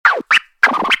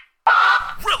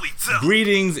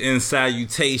Greetings and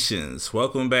salutations.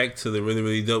 Welcome back to the Really,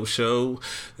 Really Dope Show.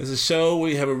 It's a show where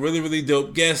you have a really, really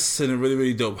dope guest and a really,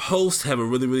 really dope host, have a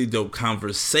really, really dope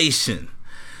conversation.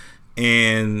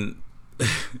 And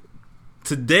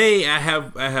today I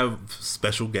have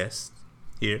special guests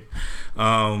here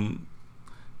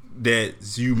that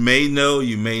you may know,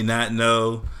 you may not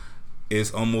know.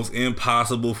 It's almost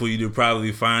impossible for you to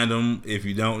probably find them if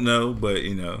you don't know, but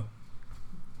you know,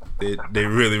 they're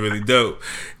really, really dope.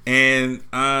 And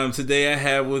today I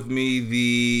have with me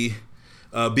the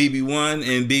BB1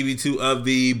 and BB2 of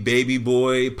the Baby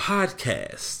Boy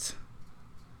podcast.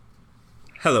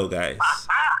 Hello, guys.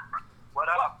 What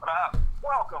up?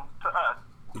 Welcome to us.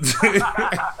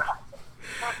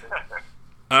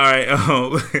 All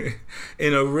right.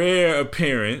 In a rare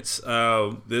appearance,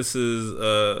 this is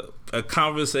a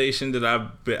conversation that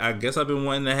I guess I've been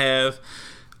wanting to have.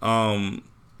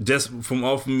 Just from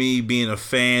off of me being a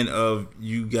fan of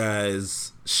you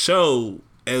guys' show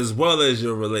as well as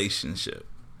your relationship.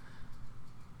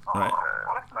 Oh, right.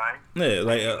 That's nice. Yeah,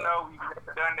 like we've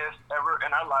never done this ever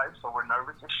in our life, so we're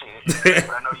nervous as shit.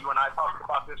 But I know you and I talked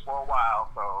about this for a while,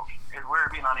 so it's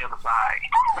weird being on the other side.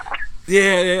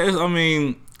 Yeah. I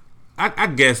mean, I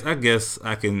guess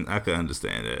I can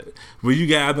understand that. But you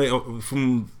guys,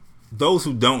 from those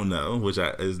who don't know, which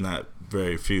is not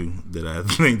very few that I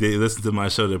think they listen to my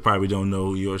show that probably don't know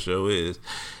who your show is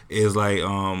like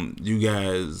you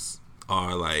guys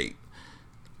are like,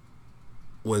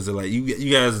 what is it like? You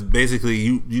guys basically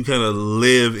you kind of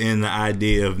live in the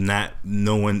idea of not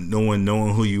knowing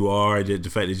who you are. The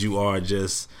fact that you are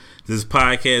just, this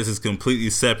podcast is completely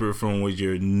separate from what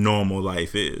your normal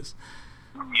life is.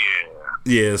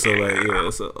 Yeah. So like, yeah.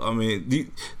 So I mean,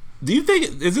 do you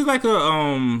think, is it like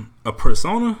a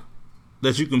persona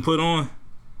that you can put on,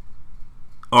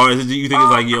 or do you think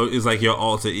it's like your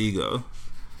alter ego?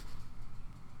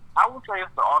 I would say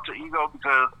it's the alter ego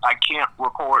because I can't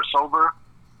record sober,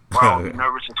 or I'll be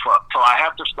nervous as fuck. So I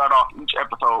have to start off each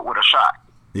episode with a shot.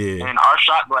 Yeah. And our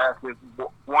shot glass is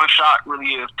one shot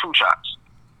really is two shots.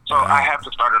 So I have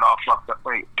to start it off fucked up.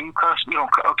 Wait, do you cuss? You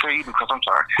don't cuss? Okay, you do cuss. I'm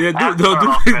sorry. Yeah, do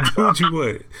what you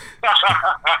want.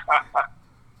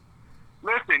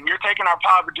 Listen, you're taking our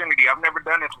power virginity. I've never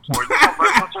done this before. Is this on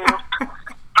birth control?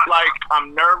 Like,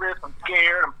 I'm nervous, I'm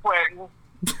scared, I'm sweating.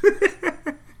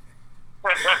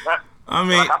 I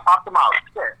mean, like I popped them out.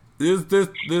 This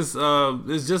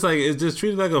it's just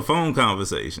treated like a phone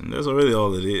conversation. That's really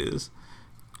all it is.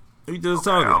 We just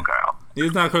talking. Okay.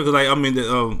 It's not crazy. Like, I mean,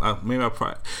 maybe I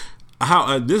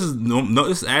probably. This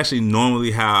is actually normally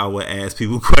how I would ask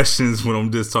people questions when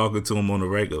I'm just talking to them on a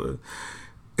regular.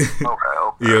 Okay.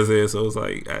 You know what I'm saying? So it's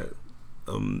like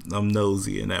I'm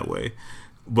nosy in that way.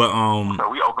 But so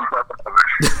we open up.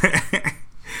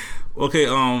 Okay,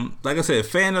 like I said,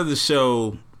 fan of the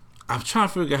show. I'm trying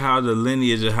to figure out how the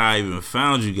lineage of how I even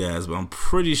found you guys, but I'm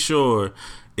pretty sure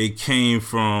it came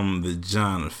from the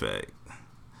John Effect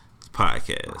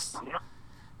podcast. I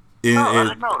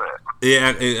didn't know that.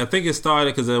 Yeah, I think it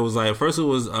started because it was like, first it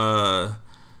was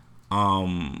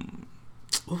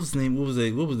what was the name? What was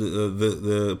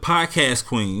the Podcast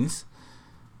Queens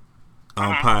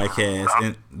podcast,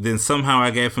 and then somehow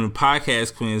I got from the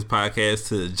Podcast Queens podcast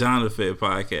to the John Effect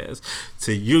podcast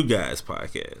to you guys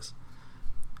podcast,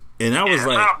 and I was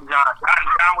like,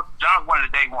 John's one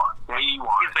of the day one. He's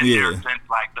been there since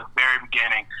like the very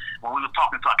beginning when we were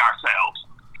talking to like ourselves.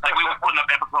 Like we were putting up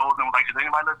episodes and was like, is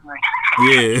anybody listening?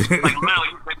 Yeah. Like literally,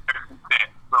 he's been there since then.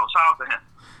 So shout out to him.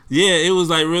 Yeah, it was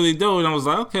like really dope, and I was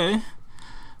like, okay.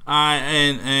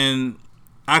 And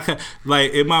I could,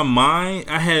 like, in my mind,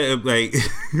 I had like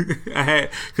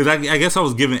because I guess I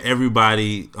was giving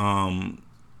everybody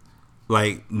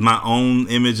like my own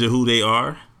image of who they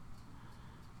are.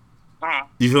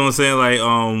 You feel what I'm saying? Like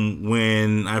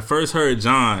when I first heard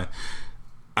John,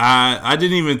 I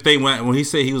didn't even think when he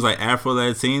said he was like Afro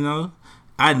Latino,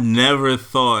 I never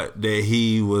thought that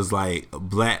he was like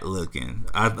black looking.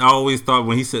 I always thought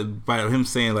when he said, by him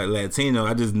saying like Latino,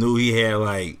 I just knew he had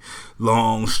like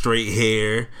long straight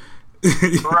hair.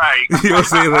 Right. You know what I'm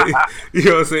saying? Like, you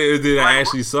know what I'm saying? And then I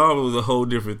actually saw it was a whole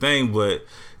different thing, but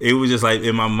it was just like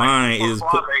in my mind is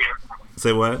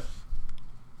say what?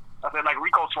 I said like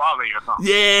Rico Suave or something.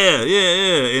 Yeah.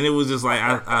 And it was just like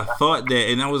I thought that,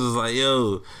 and I was just like,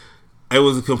 yo, it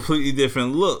was a completely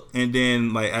different look. And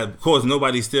then like, of course,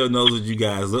 nobody still knows what you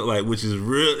guys look like, which is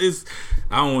real.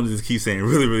 I don't want to just keep saying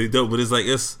really, really dope, but it's like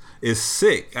it's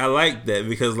sick. I like that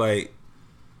because like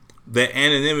the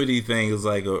anonymity thing is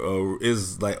like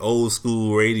is like old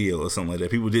school radio or something like that.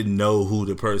 People didn't know who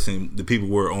the people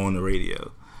were on the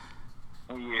radio.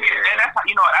 Yeah, and that's how,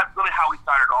 that's really how we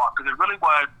started off, because it really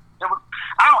was.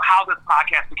 I don't know how this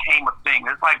podcast became a thing.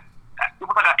 It was like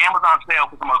an Amazon sale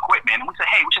for some equipment, and we said,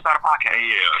 hey, we should start a podcast.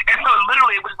 Yeah. And so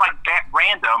literally it was like that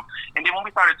random. And then when we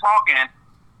started talking,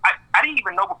 I didn't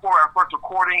even know before our first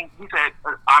recording. He said,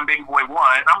 I'm Baby Boy 1.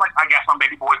 And I'm like, I guess I'm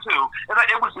Baby Boy 2.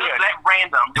 It was just that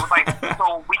random. It was like,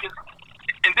 so we just,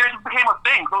 and then it became a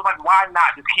thing. So it was like, why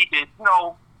not just keep it,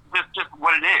 just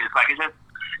what it is. Like, it's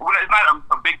not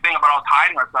a big thing about us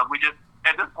hiding ourselves. We just,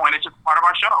 at this point, it's just part of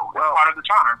our show. It's part of the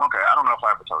charm. Okay, I don't know if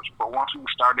I ever told you, but once we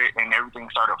started and everything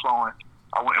started flowing,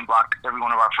 I went and blocked every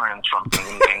one of our friends from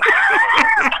seeing anything.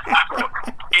 So,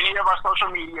 any of our social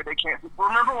media, they can't see.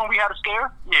 Remember when we had a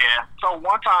scare? Yeah. So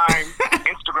one time,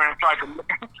 Instagram tried to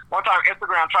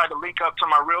link up to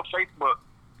my real Facebook,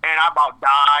 and I about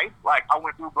died. Like, I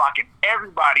went through blocking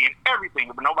everybody and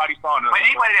everything, but nobody saw nothing. But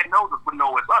anybody that knows us would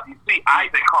know what's up. You see,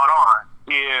 Isaac caught on.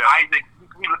 Yeah. Isaac,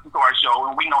 he listened to our show,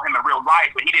 and we know him in real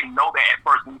life, but he didn't know that at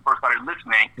first when he first started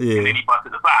listening, and then he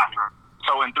busted us out.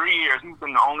 So in 3 years, he's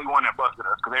been the only one that busted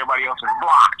us because everybody else is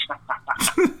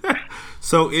blocked.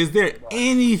 So is there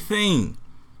anyone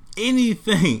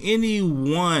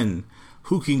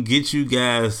who can get you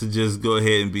guys to just go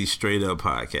ahead and be straight up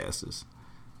podcasters?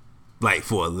 Like,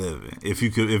 for a living. If you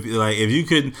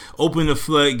could open the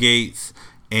floodgates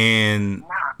and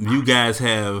you guys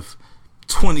have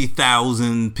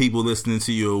 20,000 people listening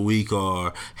to you a week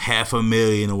or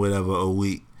 500,000 or whatever a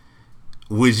week,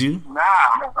 would you?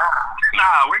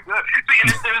 Nah, we're good. See,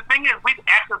 and the thing is, we've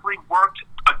actively worked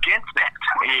against that.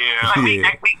 Yeah. We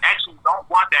actually don't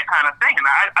want that kind of thing. And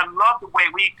I love the way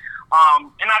we,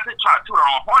 and not to try to toot our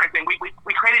own horn or anything,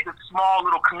 we created this small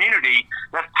little community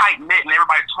that's tight-knit and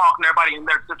everybody's talking, everybody in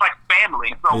there, it's like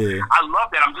family. So I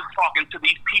love that. I'm just talking to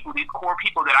these people, these core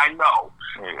people that I know.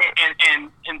 Yeah.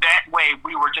 And in that way,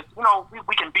 we were just,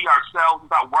 we can be ourselves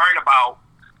without worrying about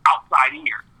outside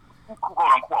ears,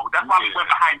 quote unquote. That's why we went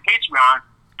behind Patreon,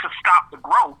 to stop the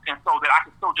growth, and so that I can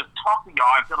still just talk to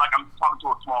y'all and feel like I'm talking to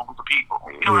a small group of people.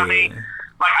 You know what I mean?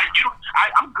 Like,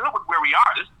 I'm good with where we are.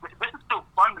 This is still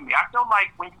fun to me. I feel like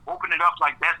when you open it up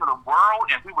like that to the world,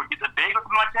 and we were getting big or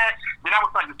something like that, then I was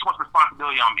like, there's too much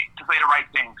responsibility on me to say the right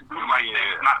thing, to do the right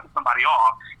thing, and not piss somebody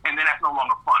off, and then that's no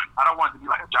longer fun. I don't want it to be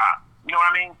like a job. You know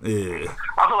what I mean? Yeah.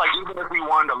 I feel like even if we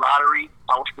won the lottery,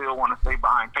 I would still want to stay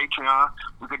behind Patreon.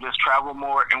 We could just travel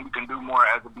more and we can do more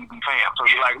as a BB fam. So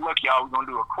you're like, look, y'all, we're going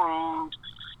to do a cruise.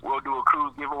 We'll do a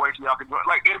cruise giveaway so y'all can join.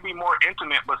 Like, it'll be more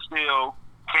intimate, but still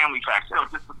family factor. Still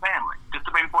just the family. Just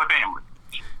the Baby Boy family.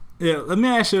 Yeah, let me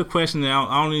ask you a question now.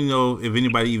 I don't even know if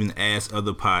anybody even asks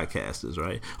other podcasters,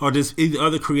 right? Or just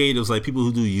other creatives, like people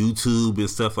who do YouTube and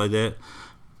stuff like that.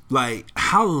 Like,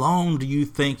 how long do you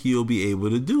think you'll be able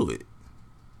to do it?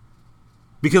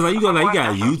 Because you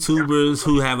got YouTubers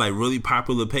who have like really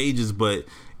popular pages, but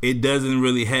it doesn't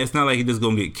really have. It's not like it's just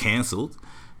gonna get canceled.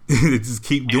 They just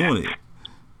keep doing it.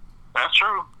 That's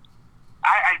true.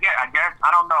 I guess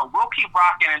I don't know. We'll keep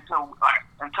rocking until I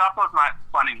feel it's not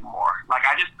fun anymore. Like,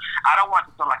 I don't want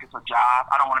to feel like it's a job.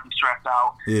 I don't want to be stressed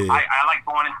out. Yeah. I like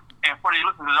going in, and for the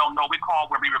listeners that don't know, we call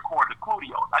where we record the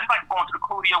Cludios. I just like going to the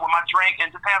Cludio with my drink and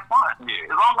just have fun.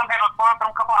 Yeah. As long as I'm having fun for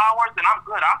a couple hours, then I'm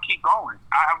good. I'll keep going.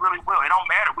 I really will. It don't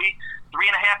matter. We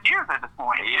 3.5 years at this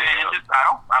point. Yeah. It's just I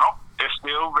don't. It's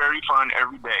still very fun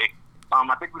every day. I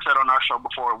think we said on our show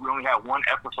before, we only had one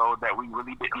episode that we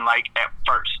really didn't like at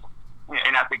first. Yeah.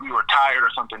 And I think we were tired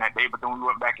or something that day, but then we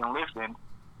went back and listened.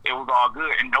 It was all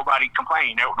good, and nobody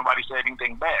complained. Nobody said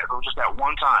anything bad. It was just that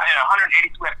one time. And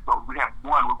 182 episodes, we had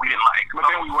one we didn't like. But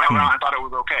then we went around and thought it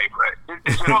was okay. But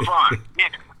it's still fun. Yeah,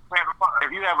 we're having fun.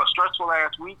 If you have a stressful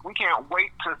ass week, we can't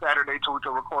wait till Saturday till we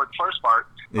can record the first part.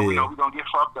 So we know we're going to get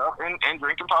fucked up and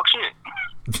drink and talk shit.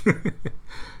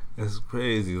 That's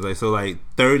crazy. Like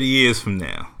 30 years from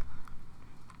now.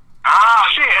 Oh,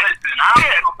 shit. Listen, I don't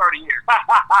have no 30 years. I'm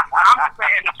just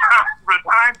saying for the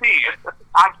time being,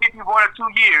 I'll give you 1 or 2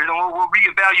 years, and we'll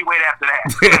reevaluate after that.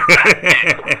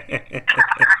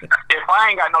 If I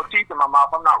ain't got no teeth in my mouth,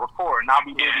 I'm not recording. I'll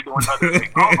be busy doing other things.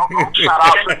 Shout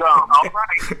out to them. All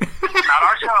right. Not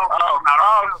our show.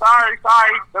 Sorry.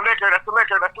 The liquor. That's the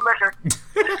liquor.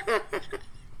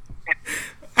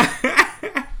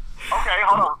 Okay,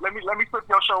 hold on. Let me put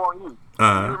your show on you. Do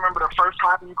you remember the first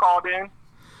time you called in?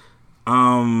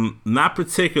 Not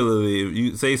particularly. If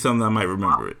you say something, I might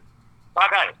remember it. I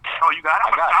got it. Oh, you got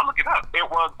it? I'll look it up. It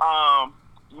was,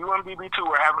 you and BB2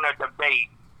 were having a debate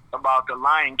about the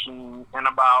Lion King and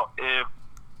about if,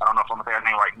 I don't know if I'm going to say her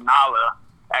name right, Nala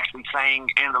actually sang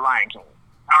in the Lion King.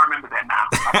 I remember that now.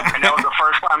 And that was the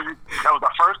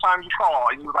first time you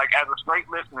called, and you was like, as a straight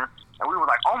listener, and we were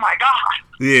like, oh my God.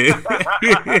 Yeah.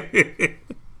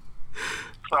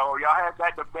 So y'all had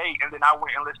that debate, and then I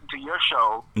went and listened to your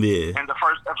show. Yeah. And the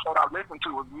first episode I listened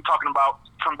to was you talking about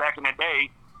from back in the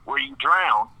day where you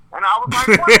drowned. And I was like,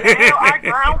 what the hell? I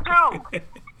drowned too.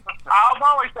 I've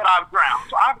always said I've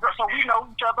drowned. So we know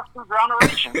each other through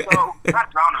drowneration. So, not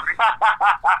drowneration.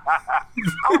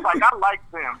 I was like, I like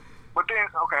them. But then,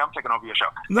 okay, I'm taking over your show.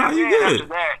 No, and you then good.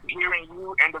 After that, hearing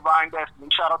you and Divine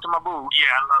Destiny, shout out to my boo.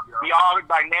 Yeah, I love y'all. Y'all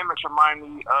dynamics remind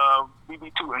me of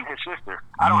BB2 and his sister.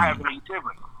 I don't have any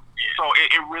siblings. Yeah. So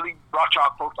it really brought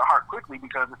y'all close to heart quickly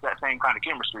because it's that same kind of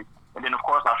chemistry. And then, of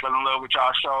course, I fell in love with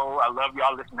y'all's show. I love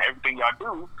y'all, listen to everything y'all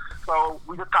do. So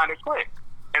we just kind of clicked.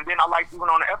 And then I liked even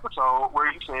on the episode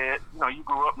where you said, you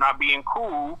grew up not being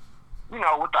cool,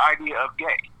 with the idea of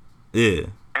gay. Yeah.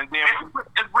 And then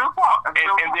it's real talk. And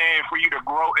then for you to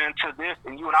grow into this,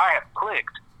 and you and I have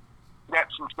clicked,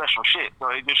 that's some special shit. So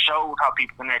it just shows how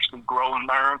people can actually grow and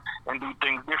learn and do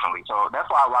things differently. So that's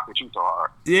why I rock with you so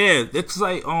hard. Yeah, it's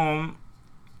like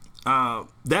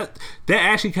that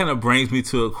actually kind of brings me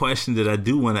to a question that I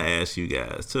do want to ask you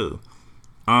guys too.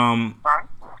 Right.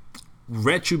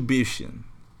 Retribution,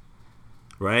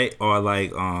 right? Or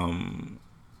like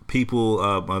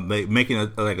people making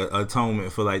a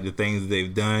atonement for like the things that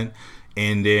they've done,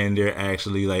 and then they're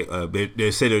actually like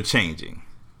they say they're changing.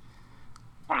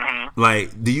 Mm-hmm.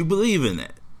 Like, do you believe in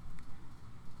that?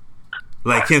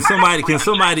 Like, can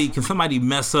somebody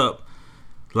mess up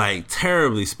like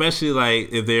terribly, especially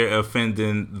like if they're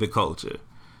offending the culture,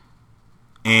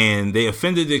 and they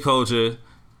offended the culture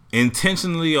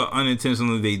intentionally or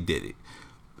unintentionally? They did it,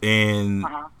 and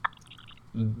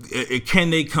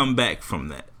can they come back from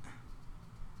that?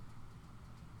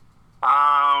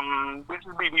 This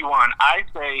is BB1. I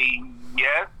say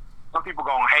yes. Some people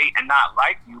gonna hate and not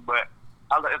like you, but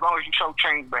as long as you show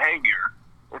changed behavior,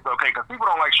 it's okay. Because people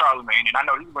don't like Charlemagne, and I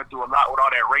know he went through a lot with all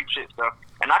that rape shit stuff,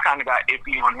 and I kind of got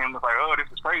iffy on him. It's like, oh,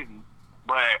 this is crazy,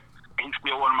 but he's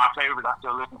still one of my favorites. I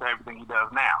still listen to everything he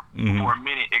does now. Mm-hmm. For a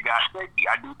minute, it got shaky.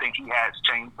 I do think he has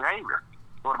changed behavior.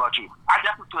 What about you? I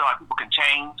definitely feel like people can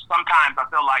change. Sometimes I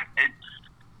feel like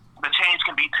the change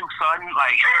can be too sudden.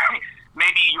 Like,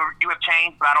 maybe you have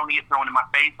changed, but I don't need it thrown in my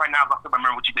face right now because I still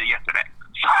remember what you did yesterday.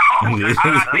 So, I'm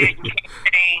not saying you can't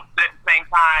change, but at the same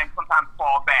time, sometimes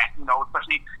fall back,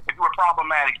 especially if you were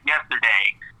problematic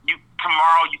yesterday.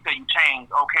 Tomorrow you say you changed,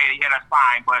 okay, yeah, that's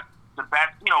fine, but the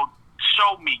best,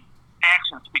 show me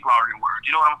actions speak louder than words.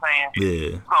 You know what I'm saying?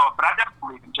 Yeah. So, but I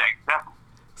definitely believe in change, definitely.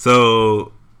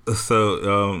 So,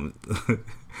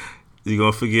 you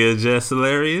gonna forgive Jess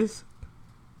Hilarious?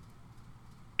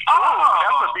 Oh,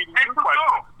 that's a BB2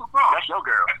 question. That's your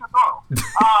girl. That's a song.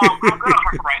 I'm good on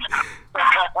her right now.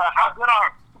 I'm good on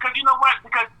her. Because you know what?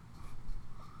 Because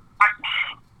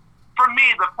for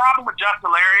me, the problem with Just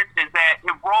Hilarious is that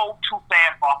it rolled too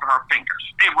fast off of her fingers.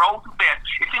 It rolled too fast.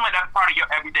 It seemed like that's part of your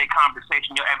everyday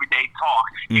conversation, your everyday talk.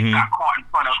 Mm-hmm. You got caught in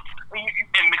front of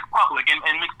in mixed public and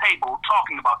mixed table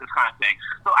talking about this kind of thing.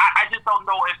 So I just don't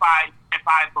know if I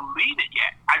believe it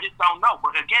yet. I just don't know.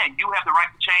 But again, you have the right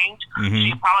to change. Mm-hmm.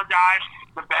 She apologized.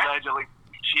 Allegedly.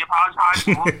 She apologized.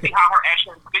 We'll see how her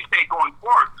actions dictate going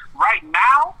forward. Right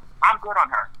now, I'm good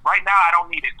on her. Right now, I don't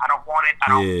need it. I don't want it.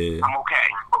 I'm okay.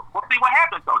 We'll see what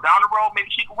happens, though. Down the road, maybe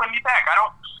she can win me back.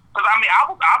 Because I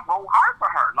roll hard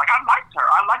for her. Like, I liked her.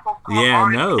 I like those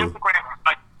Instagram.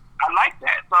 Like, I like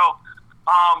that. So,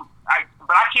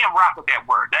 but I can't rock with that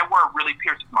word. That word really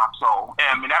pierces my soul.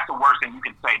 I mean, that's the worst thing you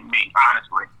can say to me,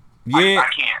 honestly. Yeah. I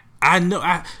can't. I know.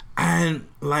 I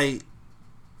like,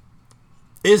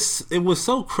 it was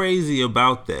so crazy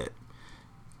about that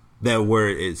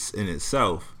word in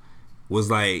itself was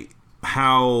like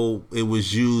how it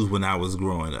was used when I was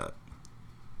growing up.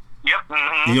 Yep.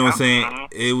 Mm-hmm. You know what I'm saying? Mm-hmm.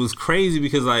 It was crazy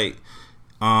because like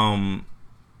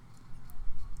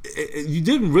you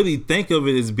didn't really think of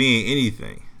it as being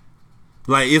anything.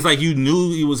 Like, it's like you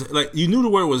knew the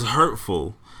word was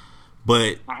hurtful,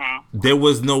 but there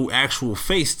was no actual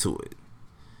face to it.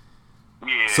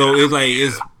 Yeah. So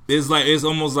it's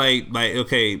almost like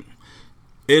okay,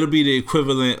 it'll be the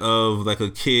equivalent of like a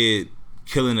kid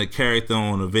killing a character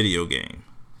on a video game.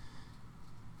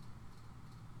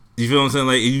 You feel what I'm saying?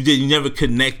 Like you never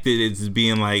connected it as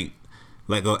being like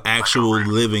an actual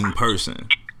living person.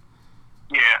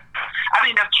 Yeah, I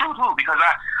think that's true too, because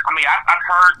I've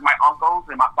heard my uncles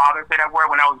and my father say that word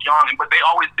when I was young, but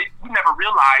we never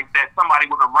realized that somebody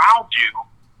was around you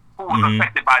who was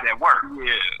affected by that word.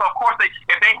 Yeah. So of course,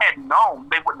 if they had known,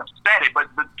 they wouldn't have said it. But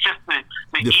just the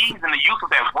ease and the use of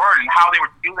that word and how they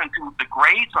were using to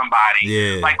degrade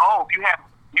somebody, like, oh, if you have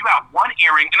you got one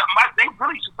earring, and they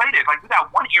really should say this. Like, you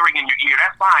got one earring in your ear,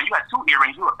 that's fine. You got two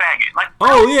earrings, you a faggot. Like,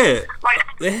 oh yeah, like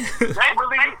that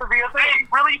really used to be a thing. They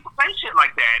really used to say shit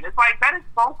like that, and it's like that is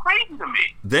so crazy to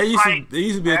me. There used to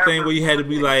be a thing where you had to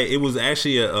be like, it was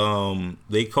actually a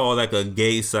they call like a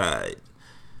gay side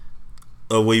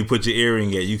of where you put your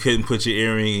earring at. You couldn't put your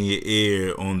earring in your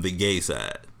ear on the gay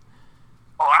side.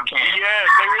 Oh, I can't. Yeah,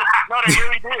 they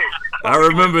really did. I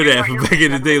remember that from back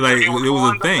in the day. Like, it was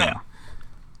a thing.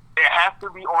 It has to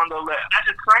be on the left. That's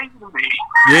just crazy to me.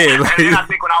 Yeah. And then I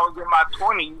think when I was in my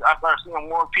 20s, I started seeing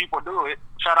more people do it.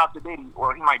 Shout out to Diddy.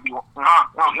 Well, he might be one.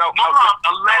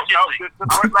 Allegedly. This is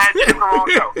the wrong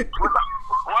show.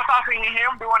 Once I seen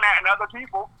him doing that and other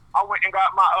people, I went and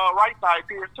got my right side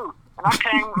pierced too. And I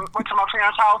went to my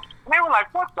parents' house, and they were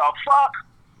like, what the fuck?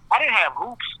 I didn't have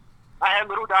hoops. I had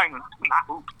little diamonds, not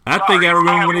hoops. I think I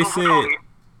remember when they said,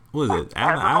 what was it,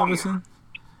 Allen Iverson?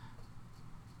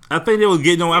 I think they were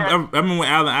getting on. I remember when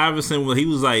Allen Iverson, when he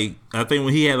was like, I think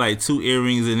when he had like two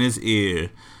earrings in his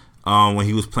ear, when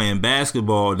he was playing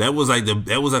basketball, that was like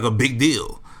a big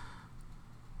deal.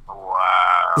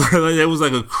 Wow. Like, that was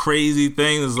like a crazy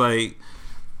thing. It's like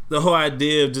the whole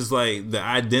idea of just like the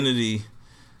identity.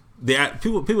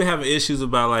 People having issues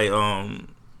about like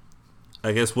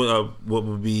I guess what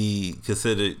would be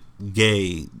considered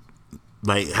gay,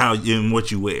 like how in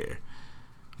what you wear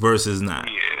versus not.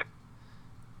 Yeah.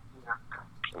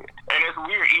 And it's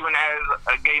weird, even as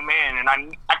a gay man, and I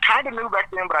kind of knew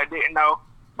back then, but I didn't know.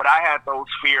 But I had those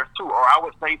fears too, or I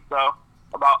would say stuff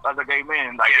about other gay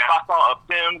men. Like if I saw a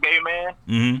femme gay man,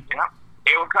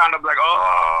 it was kind of like,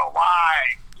 oh,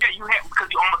 why? Yeah, because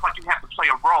you almost like you have to play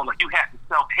a role, like you have to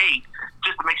self-hate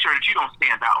just to make sure that you don't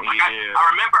stand out. Like I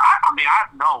remember,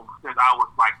 I've known since I was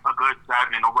like a good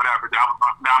 7 or whatever that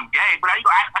I'm gay, but I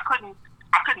couldn't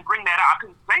bring that out. I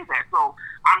couldn't say that. So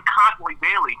I'm constantly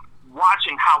daily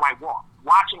watching how I walk,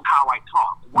 watching how I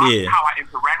talk, watching how I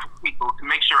interact with people to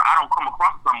make sure I don't come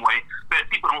across some way that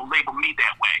people don't label me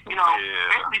that way. You know,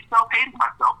 basically self-hating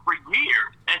myself for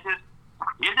years.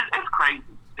 It's crazy.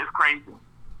 It's crazy.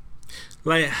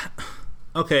 Like,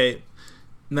 okay,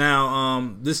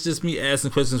 now this is just me asking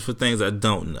questions for things I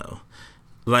don't know.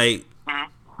 Like,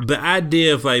 the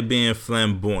idea of like being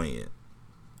flamboyant.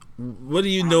 What do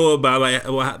you know about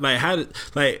how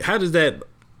does that?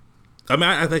 I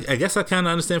mean, I guess I kind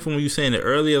of understand from when you were saying it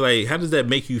earlier. Like, how does that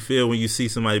make you feel when you see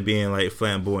somebody being like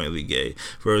flamboyantly gay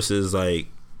versus like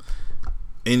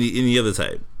any other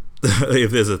type?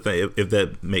 If there's a thing, if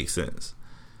that makes sense.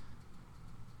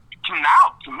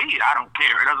 Now, to me, I don't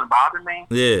care. It doesn't bother me.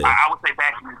 Yeah. I would say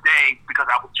back in the day, because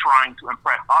I was trying to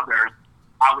impress others,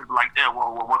 I would be like,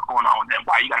 well, what's going on with them?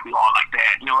 Why you gotta be all like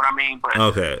that? You know what I mean? But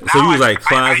okay. So you was like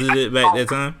closeted back that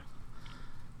time?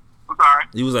 I'm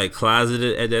sorry? You was like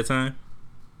closeted at that time?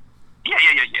 Yeah.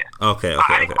 Okay. I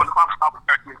didn't go to the closet until I was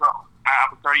 30 years old.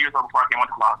 I was 30 years old before I came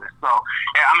into the closet. So,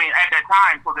 I mean, at that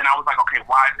time, so then I was like, okay,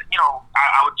 why is it,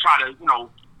 I would try to,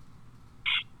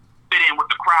 fit in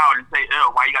with the crowd and say,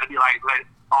 why you got to be like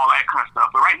all that kind of stuff.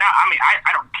 But right now, I mean,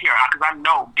 I don't care because I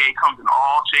know gay comes in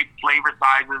all shapes, flavors,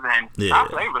 sizes, and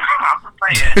not flavors. I'm just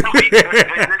saying.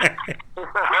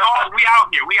 we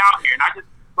out here. And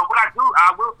but what I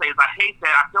will say is I hate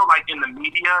that I feel like in the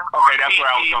media, that's where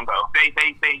I was gonna go. They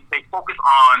focus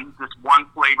on this one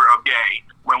flavor of gay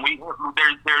when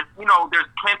there's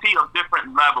plenty of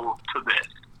different levels to this.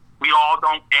 We all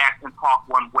don't act and talk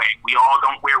one way. We all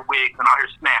don't wear wigs and out here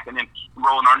snapping and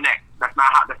rolling our necks. That's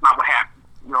not what happens.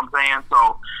 You know what I'm saying?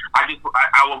 So I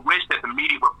would wish that the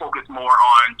media would focus more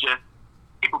on just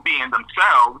people being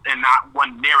themselves and not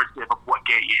one narrative of what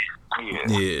gay is.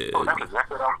 Yeah. So that's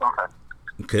exactly what I was talking about.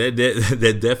 Cause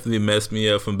that definitely messed me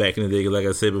up from back in the day. Like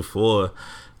I said before,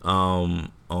 on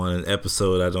an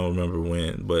episode, I don't remember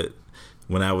when, but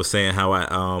when I was saying how I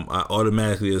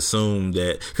automatically assumed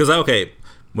that,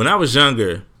 when I was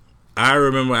younger, I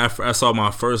remember I saw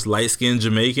my first light-skinned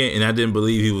Jamaican, and I didn't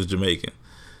believe he was Jamaican.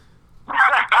 You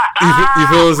feel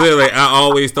what I'm saying? Like, I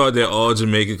always thought they're all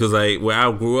Jamaican because, like, where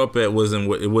I grew up at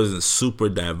wasn't super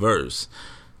diverse.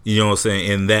 You know what I'm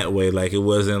saying? In that way, like, it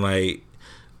wasn't like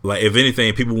if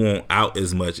anything, people won't out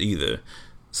as much either.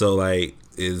 So like,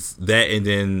 it's that, and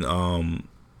then and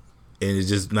it's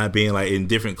just not being like in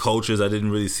different cultures. I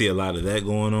didn't really see a lot of that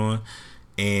going on,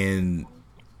 and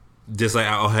just like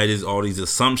I had all these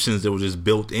assumptions that were just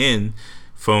built in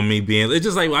from me being. It's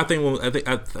just like I think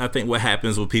what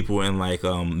happens with people in like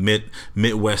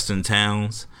Midwestern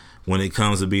towns when it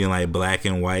comes to being like black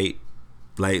and white.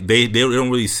 Like they don't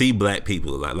really see black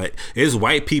people a lot. Like it's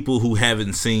white people who've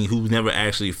never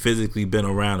actually physically been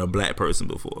around a black person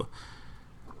before.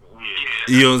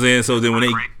 You know what I'm saying? So then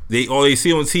when all they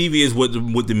see on TV is what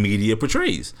the media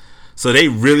portrays. So they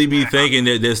really be thinking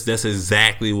that that's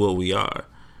exactly what we are.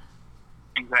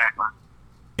 Exactly.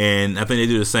 And I think they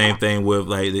do the same thing with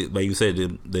like you said,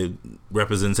 the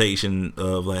representation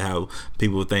of like how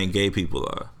people think gay people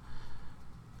are.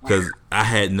 Because I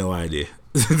had no idea.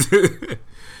 Can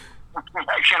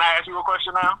I ask you a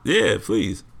question now? Yeah,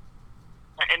 please.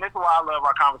 And this is why I love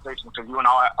our conversations, because you and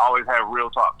I always have real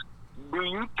talk. Do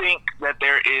you think that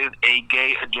there is a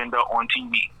gay agenda on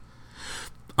TV?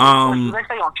 They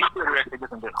say on TV, or they say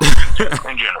just in general?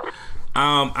 In general.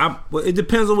 Well, it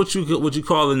depends on what you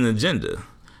call an agenda.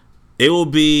 It will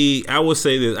be. I would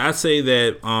say that. I say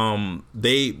that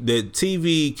that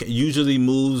TV usually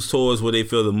moves towards where they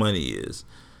feel the money is.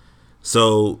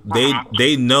 So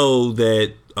they know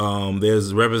that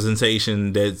there's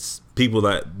representation that people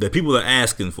are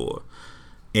asking for,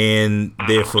 and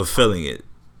they're fulfilling it.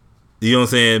 You know what I'm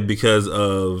saying? Because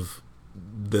of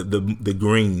the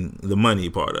green, the money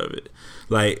part of it.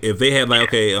 Like if they had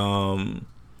like they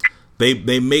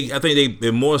make, I think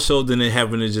they're more so than it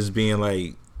having to just being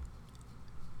like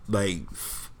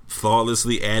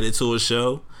flawlessly added to a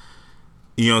show.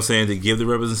 You know what I'm saying? To give the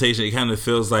representation, it kind of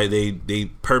feels like they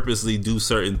purposely do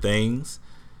certain things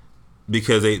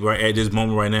because right at this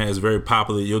moment right now is very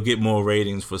popular. You'll get more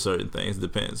ratings for certain things. It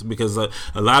depends, because a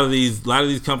lot of these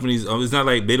companies, it's not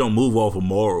like they don't move off of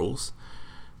morals.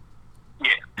 Yeah.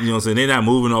 You know what I'm saying? They're not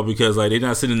moving off because like they're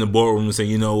not sitting in the boardroom and saying,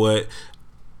 you know what,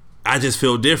 I just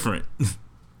feel different.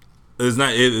 It's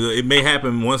not. It may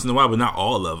happen once in a while, but not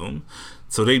all of them.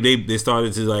 So they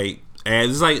started to like add.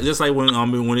 Just like when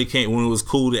it was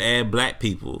cool to add black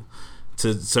people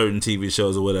to certain TV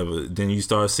shows or whatever. Then you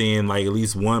start seeing like at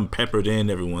least one peppered in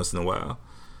every once in a while.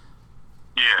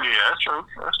 Yeah,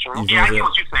 that's true. Yeah, I get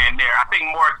what you're saying there. I think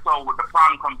more so where the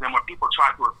problem comes in where people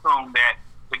try to assume that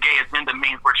the gay agenda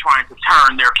means we're trying to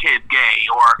turn their kids gay,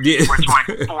 or we're trying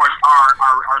to force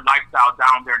our lifestyle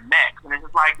down their necks. And it's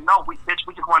just like, no, we just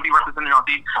want to be represented on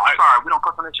TV. I'm sorry, we don't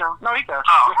cuss on the show? No, he does.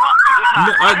 Oh.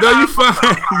 No, you fine.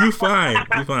 You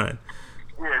fine.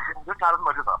 Yeah, just not as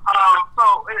much as us. So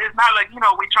it's not like,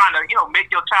 we're trying to,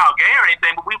 make your child gay or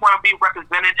anything, but we want to be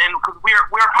represented, and because we're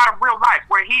a part of real life.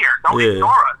 We're here. Don't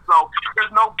ignore us. So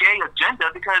there's no gay agenda,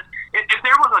 because if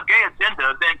there was a gay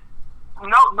agenda, then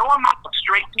no amount of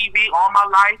straight TV all my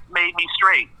life made me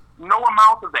straight. No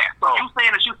amount of that. So you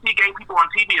saying that you see gay people on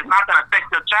TV is not going to affect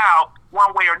your child one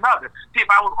way or another. See, if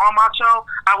I was on my show,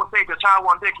 I would say if your child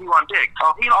want dick, he want dick.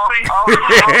 You know what I'm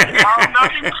saying? It has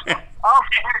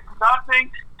nothing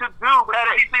to do with that.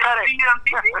 You see on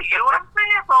TV. You know what I'm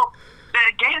saying? So the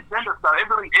gay agenda stuff, it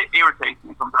irritates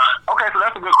me sometimes. Okay, so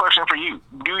that's a good question for you.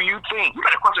 Do you think you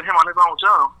better question him on his own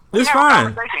show? It's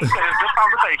fine. This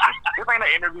conversation. This ain't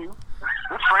an interview.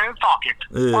 This friend's talking.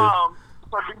 Yeah.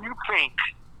 So do you think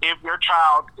if your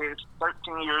child is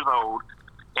 13 years old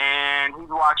and he's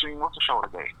watching, what's the show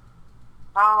today?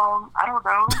 I don't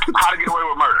know. How to Get Away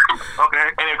with Murder.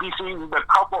 Okay. And if he sees the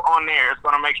couple on there, it's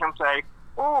going to make him say,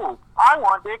 ooh, I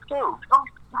want dick too. Don't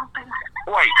say that.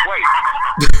 Wait.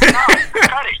 No,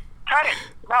 cut it.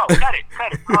 No, cut it.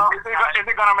 Is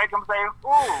it going to make him say,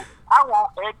 ooh, I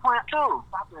want eggplant too?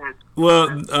 Stop it. Well,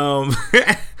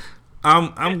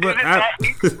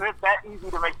 Is it that easy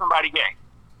to make somebody gay?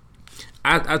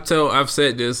 I've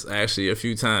said this actually a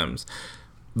few times.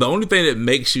 The only thing that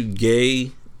makes you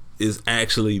gay is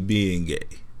actually being gay.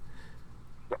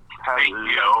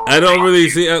 I don't really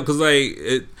see how, because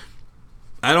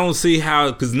I don't see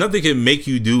how, because nothing can make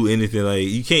you do anything. Like,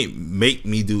 you can't make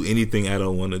me do anything I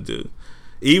don't want to do.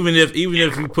 Even if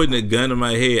you're putting a gun in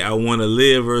my head, I want to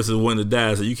live versus want to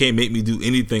die. So you can't make me do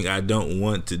anything I don't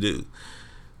want to do.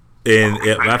 And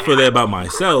if I feel that about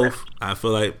myself, I feel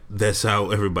like that's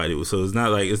how everybody was. So it's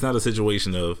not a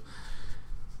situation of,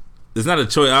 it's not a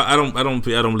choice. I don't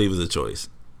believe it's a choice.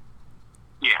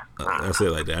 Yeah, I say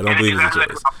it like that. I don't believe it's a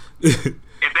choice.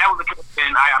 If that was the case,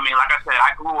 then like I said,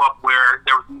 I grew up where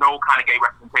there was no kind of gay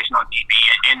representation on TV,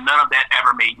 and none of that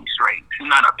ever made me straight.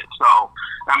 None of it. So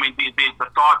the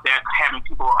thought that having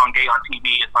people on gay on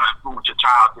TV is going to influence your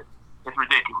child is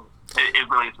ridiculous. It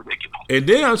really is ridiculous. And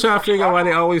then I'm trying to figure out why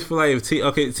they always feel like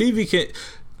TV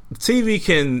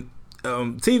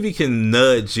can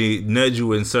nudge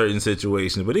you in certain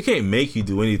situations, but it can't make you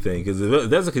do anything. Because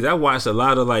that's because I watched a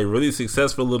lot of like really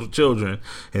successful little children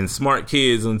and smart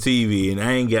kids on TV, and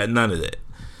I ain't got none of that.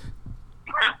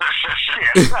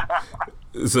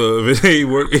 So if it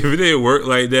didn't work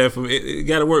like that, it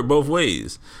got to work both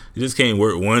ways. It just can't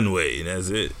work one way, and that's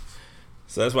it.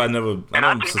 So that's why I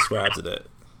don't subscribe to that.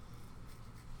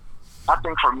 I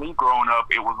think for me growing up,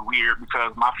 it was weird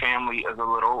because my family is a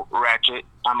little ratchet,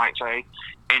 I might say.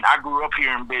 And I grew up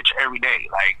hearing bitch every day.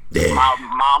 Like, my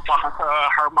mom talking to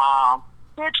her mom,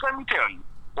 bitch, let me tell you.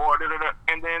 Or da-da-da.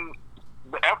 And then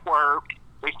the F word,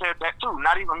 they said that too.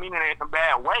 Not even meaning it in a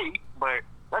bad way, but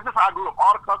that's just how I grew up.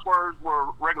 All the cuss words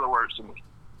were regular words to me.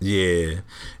 Yeah.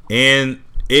 And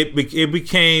it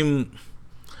became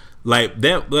like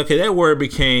that. Okay, that word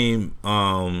became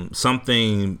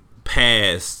something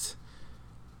past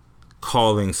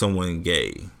calling someone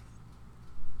gay.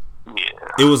 Yeah.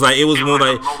 It was more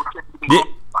like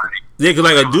cause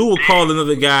like a dude would call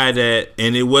another guy that,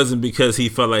 and it wasn't because he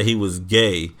felt like he was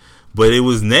gay, but it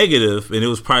was negative, and it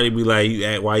was probably be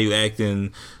like, why you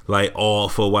acting like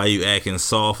off, or why you acting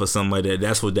soft, or something like that.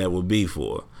 That's what that would be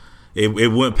for.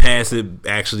 It went past it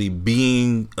actually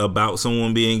being about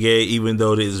someone being gay, even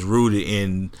though it is rooted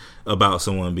in about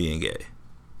someone being gay.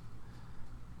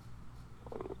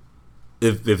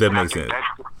 If that makes sense.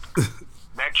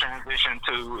 That transition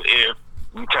to if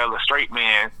you tell a straight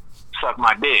man, suck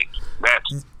my dick.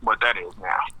 That's what that is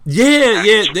now. Yeah.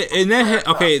 And that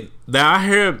okay. Now I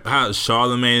hear how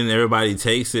Charlemagne and everybody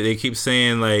takes it. They keep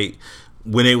saying like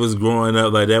when they was growing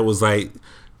up, like that was like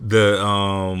the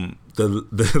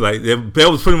like that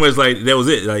was pretty much like that was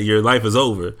it. Like your life is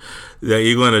over. Like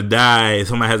you're gonna die.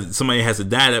 Somebody has to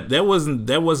die. That wasn't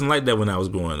like that when I was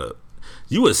growing up.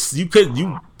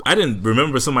 I didn't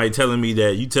remember somebody telling me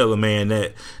that you tell a man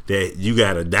that you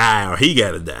gotta die or he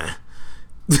gotta die.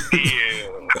 Yeah.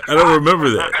 I don't remember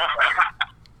that.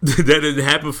 That didn't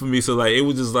happen for me. So like it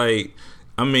was just like,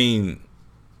 I mean,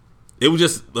 it was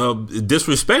just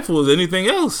disrespectful as anything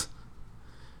else.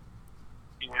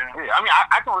 Yeah. I mean,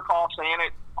 I can recall saying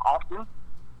it often.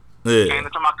 Yeah. Saying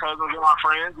it to my cousins and my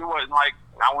friends. It wasn't like,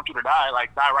 I want you to die.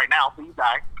 Like, die right now. Please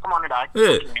die. Come on and die.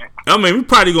 Yeah. I mean, we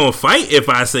probably gonna fight if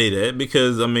I say that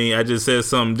because I mean, I just said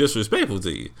something disrespectful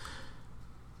to you.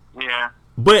 Yeah.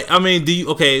 But I mean,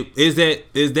 is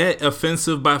that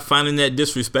offensive by finding that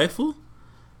disrespectful?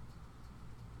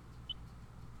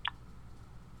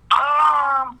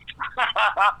 I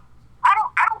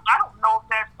don't know if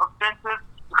that's offensive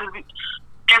because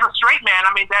as a straight man,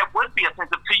 I mean that would be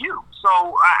offensive to you. So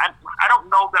I don't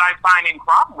know that I find any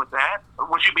problem with that.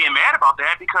 With you being mad about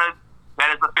that because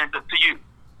that is offensive to you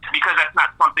because that's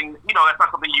not something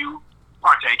you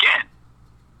partake in.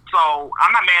 So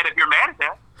I'm not mad if you're mad at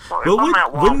that. So but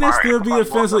wouldn't that still be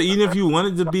offensive even if you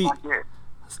wanted to be?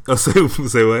 Oh, say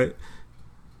what?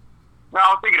 No,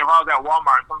 I was thinking if I was at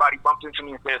Walmart and somebody bumped into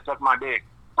me and said, suck my dick,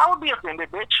 I would be offended,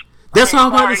 bitch. That's what I'm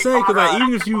about to say, because like,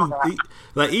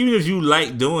 even if you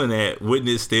like doing that, wouldn't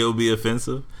it still be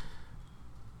offensive?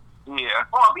 Yeah.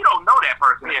 Well, if you don't know that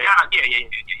person,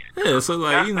 yeah. So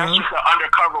like, that's, that's just an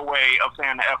undercover way of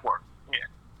saying the F word. Yeah.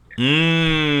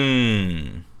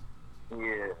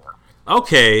 Yeah.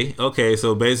 Okay.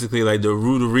 So basically, like the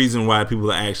reason why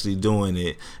people are actually doing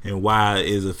it and why it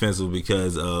is offensive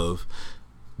because of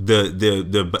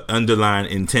the underlying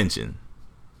intention.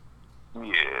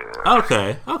 Yeah.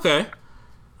 Okay. All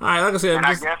right. Like I said,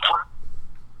 I guess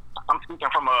I'm speaking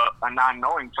from a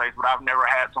non-knowing place, but I've never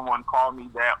had someone call me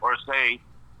that or say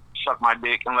 "suck my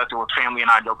dick" unless it was family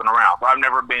and I joking around. So I've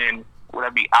never been, would I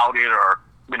be outed or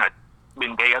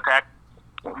been gay attacked?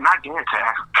 Not gay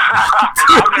attacked.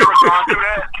 I've never gone through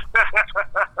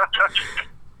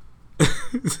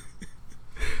that.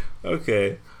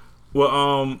 Okay.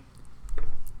 Well,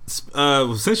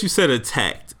 since you said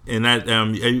attacked, and I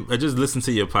just listened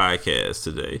to your podcast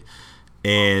today,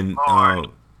 and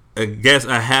I guess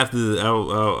I have to.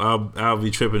 I'll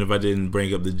be tripping if I didn't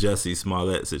bring up the Jussie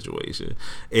Smollett situation,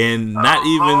 and not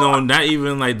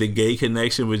even like the gay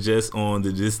connection, but just on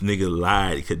the this nigga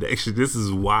lied connection. This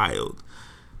is wild.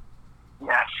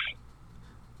 Yes.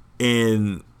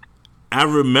 And I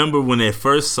remember when I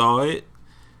first saw it,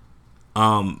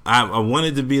 I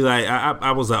wanted to be like,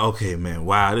 I was like, okay, man,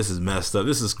 wow, this is messed up.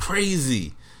 This is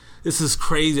crazy.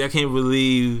 I can't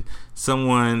believe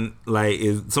somebody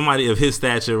of his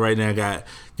stature right now got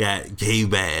gay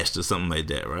bashed or something like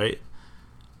that, right?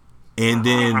 And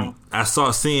then I saw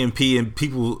CMP and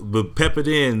people peppered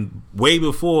in way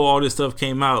before all this stuff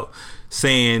came out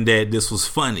saying that this was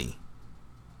funny.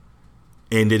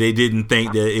 And that they didn't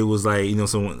think that it was like,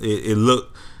 someone. It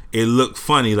looked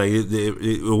funny, like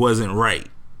it wasn't right.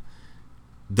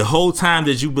 The whole time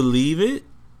that you believe it.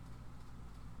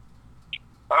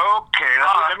 Okay,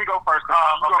 let me go first.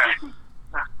 Okay.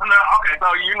 Okay, so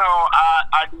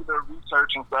I do the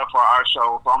research and stuff for our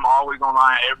show, so I'm always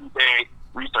online every day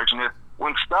researching this.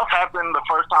 When stuff happened the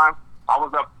first time, I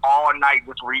was up all night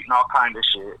just reading all kind of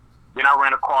shit. Then I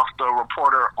ran across the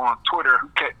reporter on Twitter who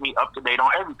kept me up to date on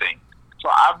everything. So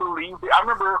I believed it. I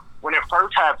remember when it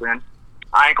first happened,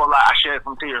 I ain't gonna lie, I shed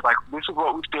some tears. Like, this is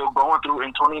what we're still going through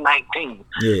in 2019.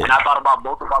 Yeah. And I thought about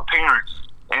both of our parents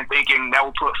and thinking that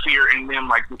would put fear in them,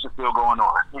 like, this is still going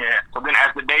on. Yeah. So then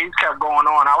as the days kept going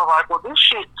on, I was like, well, this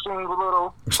shit seems a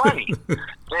little funny.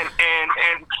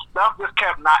 and stuff just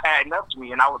kept not adding up to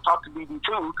me. And I would talk to BB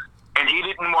too, and he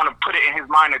didn't want to put it in his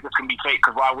mind that this can be fake,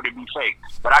 because why would it be fake?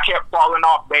 But I kept falling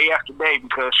off day after day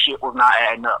because shit was not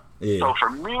adding up. Yeah. So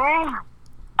for me,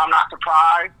 I'm not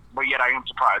surprised, but yet I am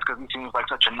surprised because he seems like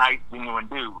such a nice, genuine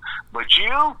dude. But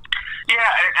you? Yeah,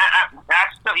 I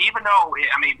still, even though,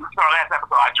 I mean, this is our last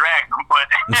episode, I dragged him, but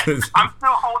I'm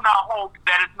still holding out hope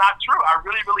that it's not true. I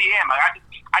really, really am. Like,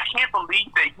 I can't believe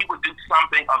that he would do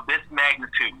something of this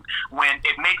magnitude when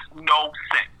it makes no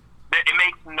sense. It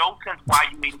makes no sense why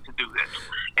you needed to do this.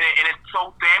 And it's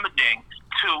so damaging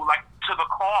to the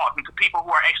cause and to people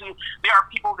who are actually, there are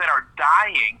people that are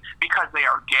dying because they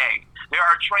are gay. There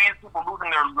are trans people losing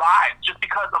their lives just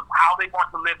because of how they want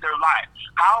to live their life.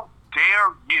 How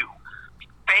dare you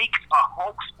fake a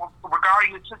hoax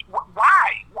regarding this?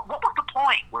 Why? What was the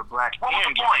point? We're black. What was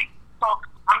the point? So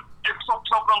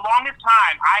for the longest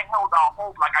time, I held out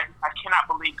hope. Like, I cannot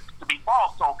believe it to be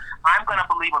false. So I'm going to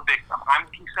believe a victim.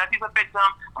 He says he's a victim.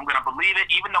 I'm going to believe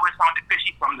it, even though it sounded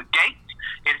fishy from the gate.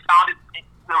 There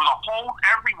was a hole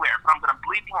everywhere. But I'm going to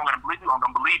believe you. I'm going to believe you. I'm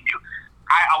going to believe you.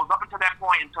 I was up until that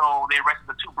point until they arrested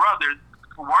the two brothers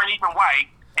who weren't even white,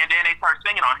 and then they started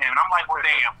singing on him. And I'm like, well,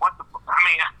 damn, what the? I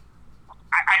mean,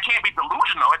 I can't be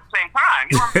delusional at the same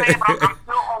time. You know what I'm saying? But I'm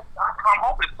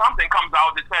hoping something comes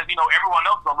out that says, everyone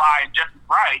else is a lie and Jesse's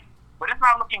right. But it's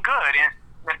not looking good. And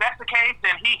if that's the case,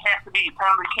 then he has to be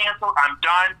eternally canceled. I'm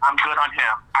done. I'm good on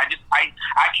him. I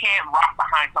can't rock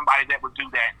behind somebody that would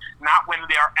do that. Not when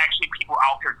there are actually people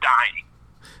out here dying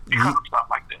because of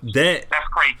stuff like this. That's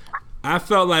crazy. I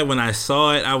felt like when I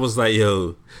saw it, I was like,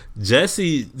 yo,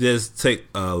 Jesse just took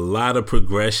a lot of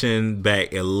progression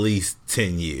back at least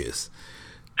 10 years.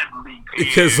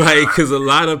 Because a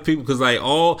lot of people,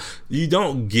 you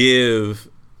don't give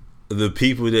the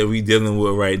people that we dealing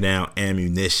with right now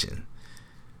ammunition.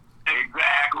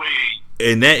 Exactly.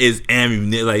 And that is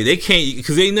ammunition. Like, they can't,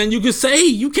 because ain't nothing you can say.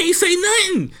 You can't say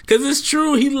nothing because it's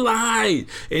true. He lied,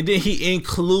 and then he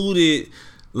included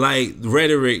like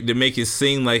rhetoric to make it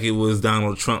seem like it was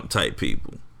Donald Trump type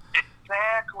people.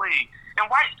 Exactly. And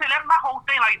why? See, that's my whole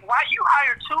thing. Like, why you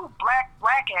hire two black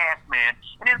ass men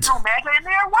and then threw MAGA in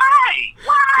there? Why?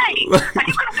 Like,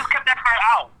 you could have just kept that guy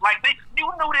out. Like, you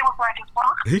knew they was black as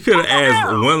fuck. He could have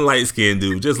asked one light skinned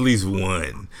dude, just at least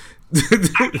one. I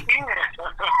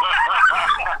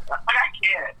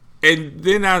can't. And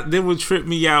then what tripped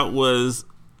me out was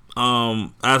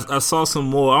I saw some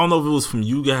more. I don't know if it was from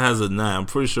you guys or not. I'm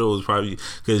pretty sure it was probably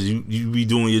because you be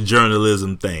doing your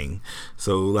journalism thing.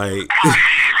 So like,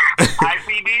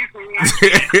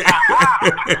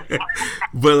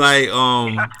 but like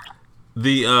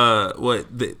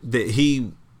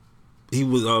he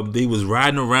was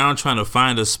riding around trying to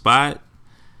find a spot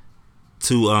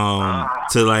to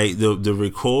like the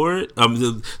record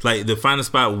to find a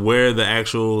spot where the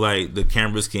actual like the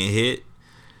cameras can hit.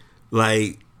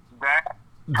 Like that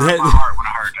hurt my heart when I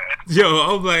heard that. Yo,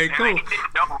 I'm like, cool.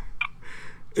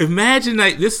 Imagine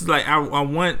like this is like I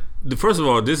want. First of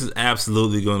all, this is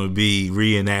absolutely going to be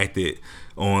reenacted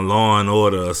on Law and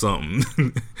Order or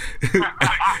something.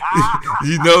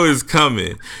 You know it's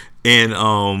coming. And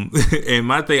and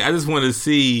my thing, I just want to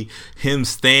see him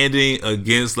standing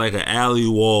against like an alley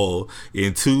wall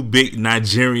and two big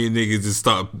Nigerian niggas to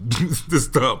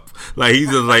stop. Like he's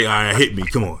just like, all right, hit me,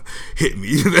 come on, hit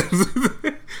me.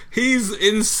 He's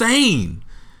insane.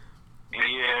 Yeah,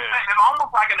 it's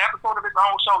almost like an episode of his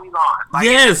own show he's on. Like,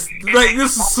 yes, like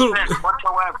this is so.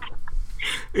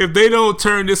 If they don't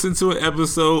turn this into an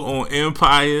episode on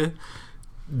Empire,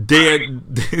 they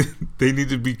need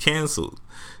to be canceled.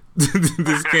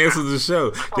 Just cancel the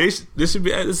show. This should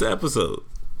be at this episode.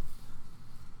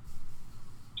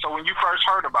 So when you first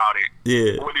heard about it,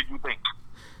 yeah, what did you think?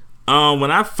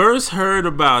 When I first heard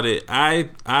about it, I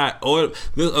ordered.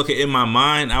 Okay, in my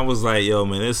mind, I was like, "Yo,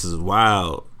 man, this is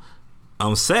wild."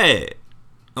 I'm sad.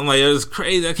 I'm like, "Yo, it's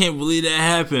crazy. I can't believe that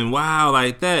happened. Wow,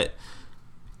 like that."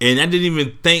 And I didn't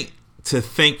even think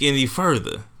any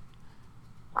further.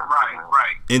 Right.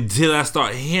 Until I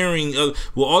start hearing,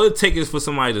 all it takes is for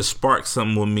somebody to spark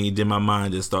something with me, then my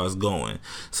mind just starts going.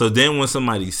 So then when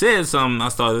somebody said something, I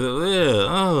started,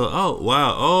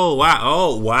 wow.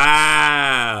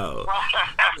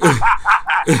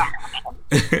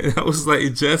 And I was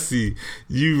like, Jesse,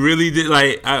 you really did,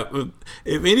 like,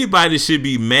 if anybody should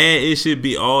be mad, it should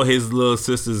be all his little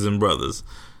sisters and brothers.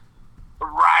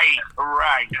 Right.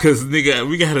 Right. Because nigga,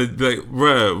 we gotta like,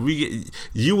 bruh,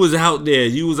 you was out there,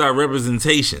 you was our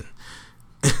representation.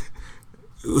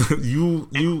 you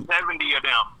 70 of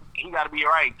them. He gotta be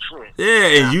right. Shit.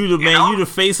 Yeah, and you the man, you the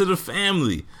face of the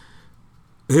family.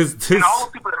 And all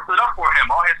those people that stood up for him,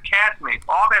 all his castmates,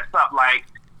 all that stuff, like,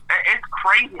 it's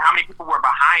crazy how many people were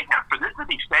behind him. For this to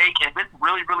be fake, if it's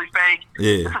really, really fake,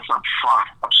 this is some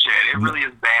fucked up shit. It really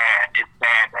is bad. It's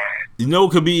bad. You know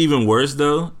what could be even worse,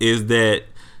 though, is that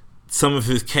some of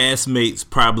his castmates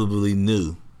probably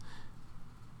knew.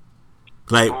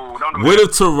 Like, what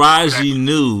if Taraji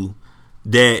knew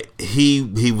that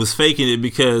he was faking it?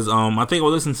 Because I think I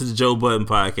was listening to the Joe Budden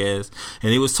podcast,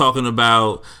 and he was talking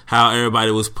about how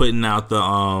everybody was putting out the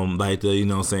like the, you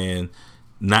know what I'm saying,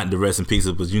 not the rest in peace,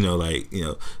 but you know, like,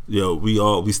 you know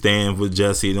we stand with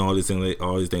Jesse and all these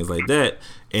things like that.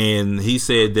 And he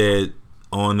said that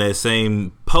on that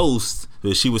same post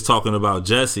that she was talking about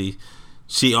Jesse,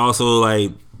 she also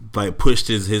like pushed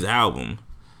his album.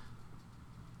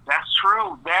 That's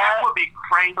true. That would be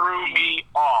crazy. Threw me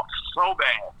off so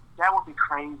bad. That would be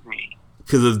crazy.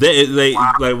 Because of that,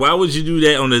 like, why would you do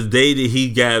that on the day that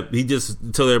he just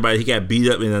told everybody he got beat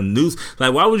up in the news?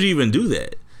 Like, why would you even do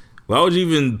that? Why would you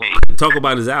even talk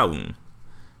about his album?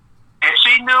 If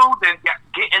she knew, then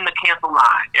get in the cancel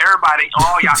line. Everybody,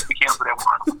 all y'all should be canceled at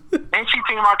once. Ain't she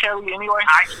Team R. Kelly anyway?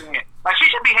 I can't. Like, she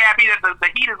should be happy that the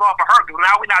heat is off of her, because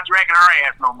now we're not dragging her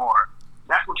ass no more.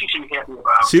 That's what she should be happy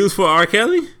about. She was for R.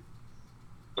 Kelly?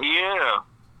 Yeah.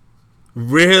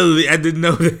 Really? I didn't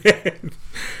know that.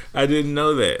 I didn't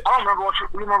know that. I don't remember what you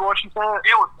remember what she said?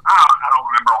 It was, I don't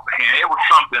remember offhand. It was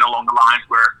something along the lines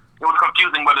where it was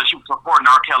confusing whether she was supporting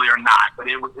R. Kelly or not. But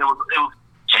it was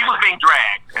she was being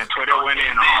dragged, and Twitter went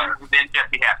in on her. Then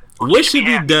Jesse happened. So what should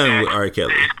be done with R.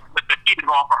 Kelly? The heat is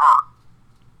off for her.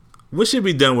 What should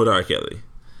be done with R. Kelly?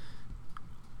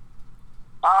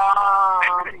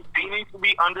 He needs to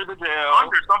be under the jail.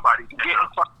 Under somebody. Getting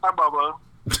fucked by Bubba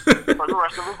for the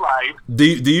rest of his life. Do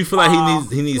you feel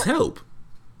like he needs help?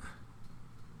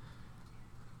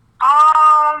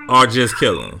 Or just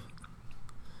kill him?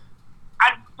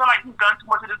 I feel like he's done too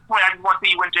much at this point. I just want to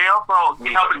see you in jail, so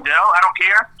get help in jail. I don't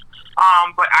care.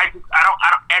 But I don't.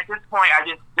 At this point,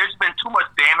 there's been too much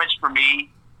damage for me.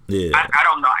 Yeah. I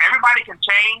don't know. Everybody can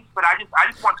change, but I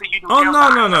just want to see you do jail.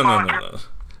 Oh no.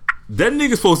 That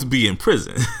nigga's supposed to be in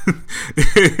prison.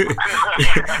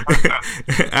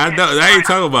 I know. I ain't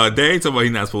talking about that. I ain't talking about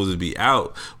he's not supposed to be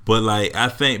out. But like, I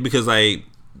think because like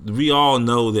we all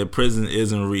know that prison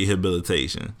isn't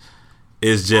rehabilitation.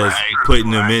 It's just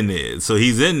putting him in there. So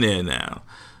he's in there now.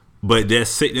 But that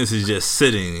sickness is just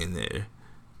sitting in there.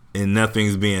 And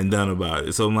nothing's being done about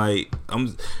it. So I'm like,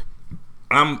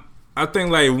 I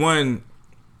think like one,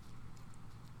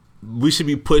 we should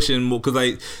be pushing more, because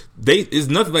like it's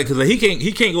nothing like, because like,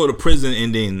 he can't go to prison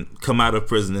and then come out of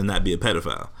prison and not be a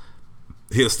pedophile.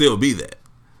 He'll still be that.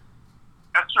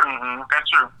 That's true. Mm-hmm. That's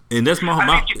true. And that's my whole.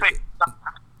 It's like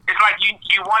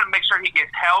you want to make sure he gets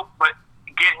help, but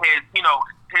get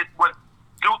his what's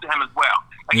due to him as well.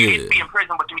 Like you need to be in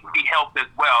prison, but you need to be helped as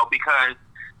well, because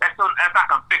that's not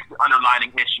going to fix the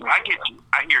underlying issue. I get you.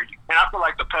 I hear you. And I feel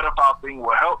like the pedophile thing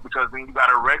will help, because then you got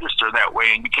to register that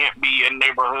way, and you can't be in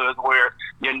neighborhoods where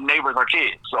your neighbors are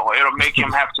kids. So it'll make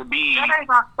him have to be. That ain't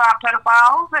going to stop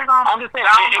pedophiles. I'm just saying,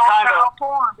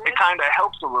 it kind of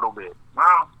helps a little bit.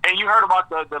 Wow. And you heard about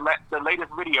the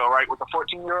latest video, right, with the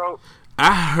 14-year-old?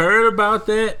 I heard about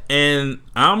that, and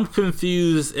I'm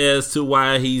confused as to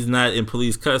why he's not in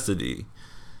police custody.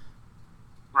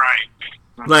 Right.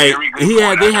 Like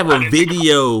they have a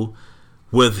video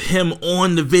with him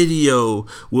on the video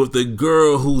with the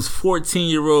girl who's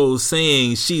 14-year-old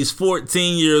saying she's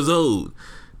 14 years old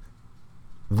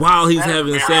while he's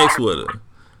having sex with her.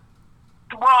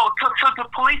 Well, to the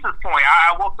police's point,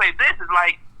 I will say this is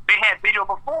like they had video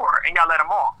before and y'all let them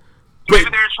off. Maybe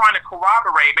they're trying to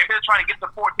corroborate. Maybe they're trying to get the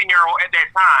 14-year-old at that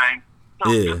time to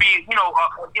be,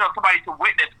 somebody to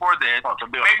witness for this.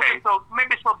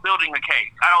 Maybe it's still building a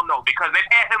case. I don't know, because they've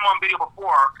had him on video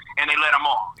before and they let him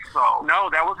off. So no,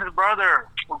 that was his brother.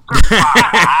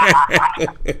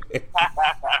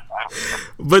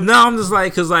 But now I'm just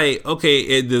like, because like,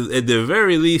 okay, at the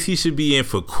very least, he should be in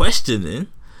for questioning.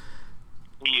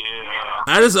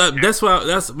 Yeah.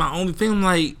 That's my only thing. I'm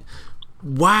like,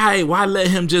 why let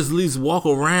him just at least walk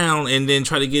around and then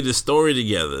try to get his story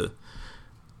together?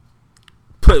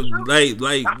 Pick him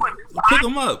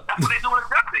up. That's what they do in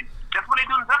Dusty. That's what they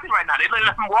do in Dusty right now. They let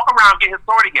him walk around and get his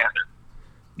story together.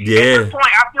 Yeah. At this point,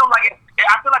 I feel like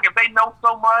if they know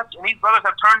so much and these brothers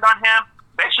have turned on him,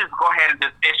 they should go ahead and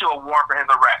just issue a warrant for his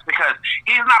arrest, because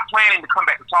he's not planning to come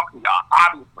back to talk to y'all,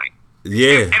 obviously.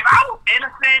 Yeah. If I was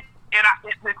innocent and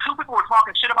if the two people were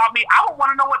talking shit about me, I would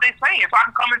want to know what they're saying, so I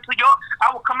will come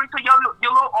into your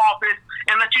little office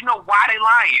and let you know why they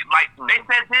lying. Like, they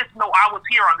said this, no, I was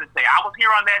here on this day, I was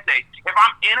here on that day. If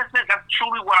I'm innocent, that's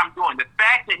truly what I'm doing. The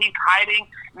fact that he's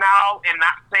hiding now and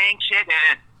not saying shit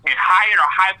and hired a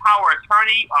high power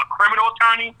attorney, a criminal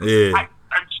attorney, the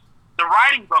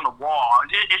writing's on the wall.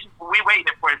 It's just, we waiting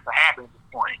for it to happen at this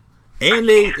point. And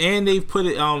they put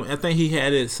it. I think he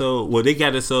had it so. Well, they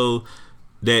got it so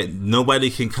that nobody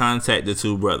can contact the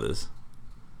two brothers.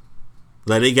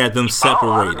 Like, they got them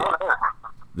separated.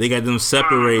 They got them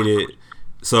separated,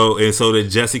 so that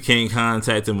Jesse can't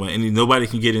contact them, and nobody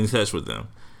can get in touch with them.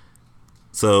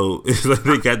 So it's like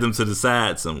they got them to the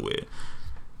side somewhere.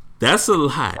 That's a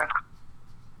lot.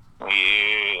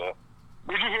 Yeah.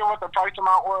 Did you hear what the price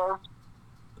amount was?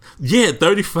 Yeah,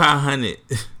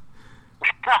 $3,500.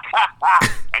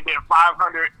 And then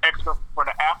 $500 extra for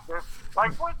the after.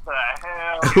 Like, what the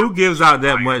hell? Who gives out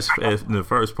that much in the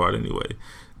first part anyway?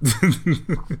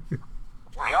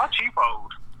 Y'all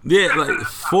cheapos. Yeah, like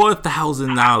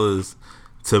 $4,000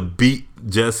 to beat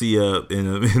Jesse up in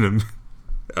a.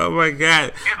 Oh my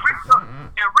God! And Rick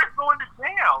going to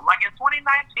jail. Like, in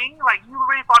 2019, like, you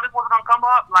really thought this wasn't gonna come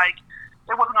up? Like,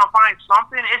 they wasn't gonna find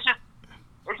something? It's just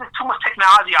too much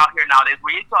technology out here nowadays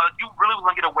where you thought you really was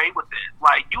gonna get away with this.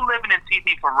 Like, you living in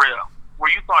TV for real,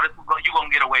 where you thought you gonna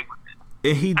get away with it.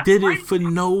 And he did it for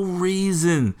no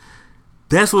reason.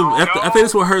 That's what I think.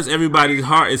 That's what hurts everybody's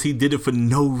heart, is he did it for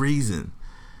no reason.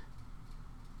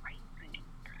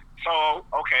 So,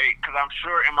 okay, because I'm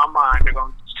sure in my mind they're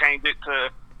going to change it to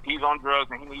he's on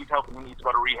drugs and he needs help and he needs to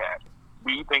go to rehab.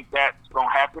 Do you think that's going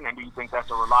to happen, and do you think that's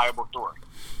a reliable story?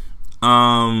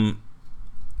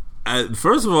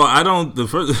 First of all, I don't. The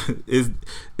first is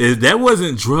that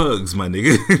wasn't drugs, my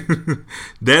nigga.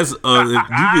 That's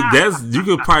you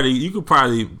could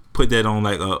probably put that on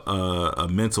like a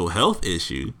mental health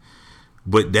issue,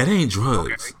 but that ain't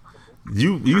drugs. Okay.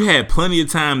 You had plenty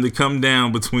of time to come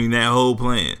down between that whole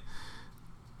plan.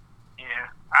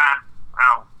 I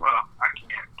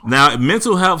can't. Now,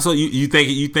 mental health. So you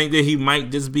think that he might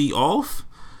just be off?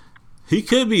 He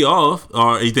could be off,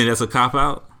 or you think that's a cop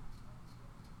out?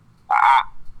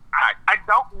 I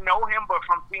don't know him, but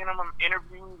from seeing him in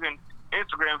interviews and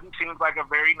Instagram, he seems like a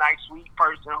very nice, sweet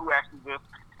person who actually just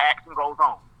acts and goes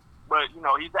on. But,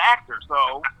 he's an actor,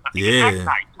 so he acts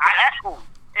nice. He acts cool.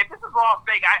 If this is all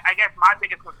fake, I guess my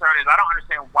biggest concern is I don't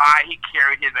understand why he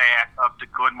carried his ass up to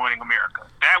Good Morning America.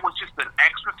 That was just an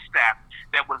extra step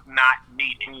that was not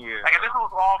needed. Yeah. Like, if this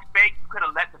was all fake, you could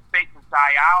have let the fakeness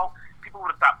die out. People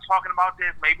would have stopped talking about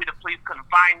this. Maybe the police couldn't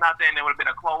find nothing. It would have been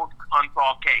a closed,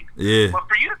 unsolved case. Yeah. But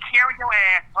for you to carry your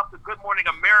ass up to Good Morning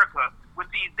America with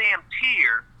these damn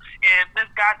tears and this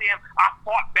goddamn I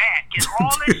fought back and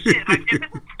all this shit, like, if this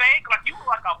is fake, like, you look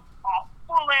like a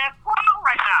full ass clown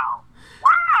right now.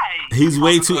 Why? He's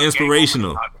way too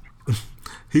inspirational.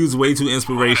 He was way too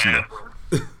inspirational.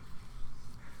 It's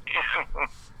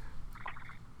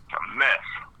a mess.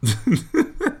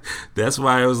 That's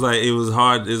why it was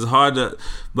hard. It's hard to,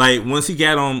 like, once he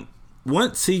got on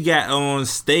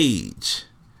stage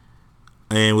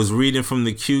and was reading from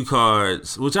the cue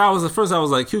cards, which I was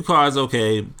like, cue cards,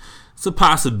 okay, it's a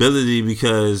possibility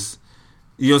because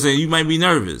you know what I'm saying, you might be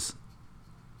nervous.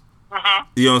 Mm-hmm.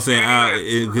 You know what I'm saying? I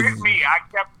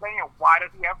kept saying, why does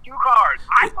he have cue cards?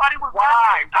 I thought he was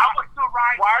why? I was still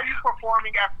riding. Why are you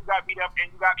performing after you got beat up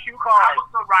and you got cue cards? I was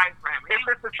still riding for him. If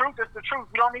it's the truth, it's the truth.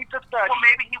 You don't need to study. Well,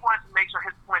 maybe he wanted to make sure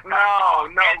his point. No.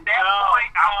 At that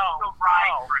point, I was still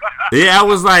riding for him. Yeah, I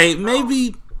was like,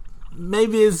 maybe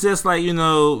it's just like,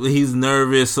 he's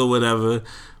nervous or whatever,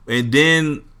 and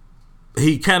then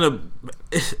he kind of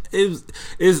it's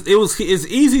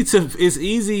easy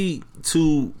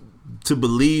to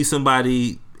believe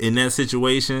somebody in that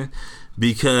situation,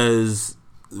 because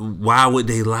why would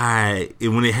they lie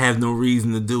when they have no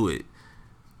reason to do it?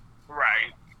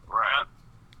 Right.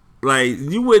 Like,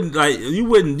 you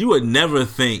would never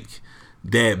think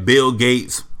that Bill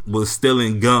Gates was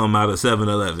stealing gum out of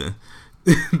 7-Eleven.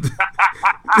 I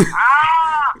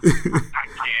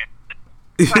can't.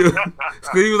 He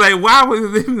was like, why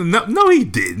would they? No, he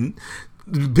didn't.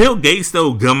 Bill Gates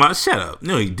stole gum out. Shut up.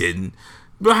 No, he didn't.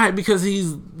 Right, because he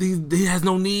has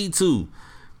no need to.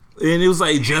 And it was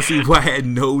like, Jesse White had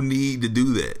no need to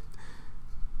do that.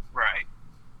 Right.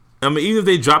 I mean, even if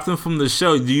they dropped him from the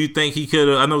show, do you think he could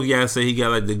have? I know you guys say he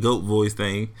got like the goat voice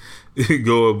thing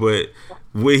going, but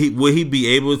would he be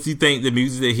able to? You think the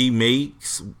music that he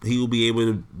makes, he will be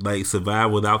able to like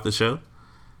survive without the show?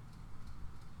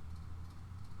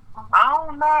 I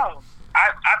don't know.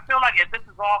 I feel like if this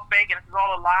is all fake and this is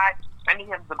all a lie, I need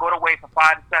him to go away for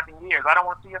 5 to 7 years. I don't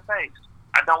want to see your face.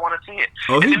 I don't want to see it.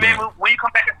 Oh, and then maybe when you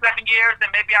come back in 7 years, then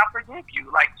maybe I'll forgive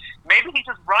you. Like, maybe he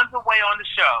just runs away on the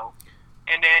show,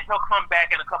 and then he'll come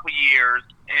back in a couple years,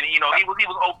 and, you know, he was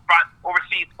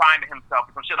overseas finding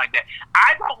himself or some shit like that.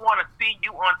 I don't want to see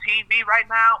you on TV right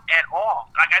now at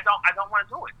all. Like, I don't want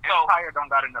to do it. So, Empire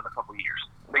don't got another couple years.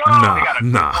 They got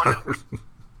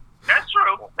That's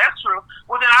true.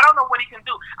 Well, then I don't know what he can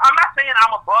do. I'm not saying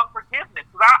I'm above forgiveness,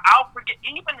 because I'll forgive.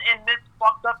 Even in this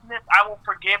fucked upness, I will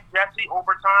forgive Jesse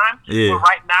over time. Yeah. But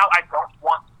right now, I don't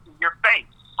want to see your face.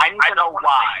 I need to know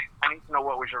why. I need to know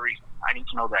what was your reason. I need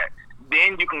to know that.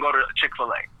 Then you can go to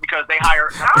Chick-fil-A, because they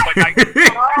hire. Everybody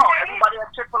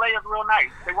at Chick-fil-A is real nice.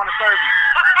 They want to serve you.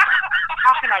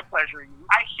 How can I pleasure you?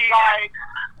 I can't.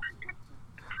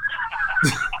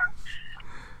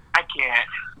 I can't.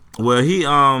 Well,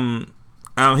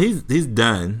 he's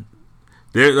done.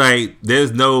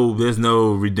 There's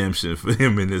no redemption for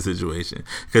him in this situation,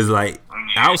 because like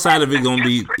outside of it gonna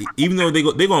be, even though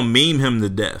they're gonna meme him to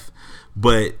death,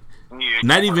 but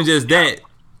not even just that,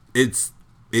 it's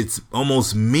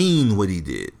almost mean what he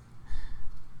did.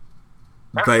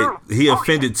 That's like true. He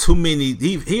offended too many.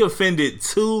 He offended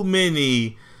too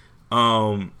many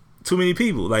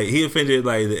people. Like, he offended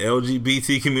like the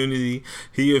LGBT community.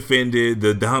 He offended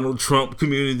the Donald Trump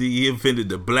community. He offended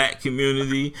the black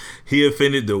community. He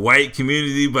offended the white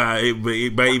community by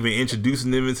even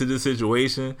introducing them into this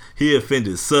situation. He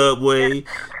offended Subway.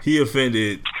 He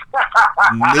offended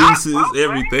nieces,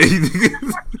 everything.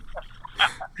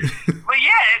 But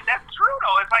yeah, that's true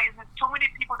though. It's like there's too many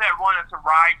people that wanted to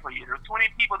ride for you. There's too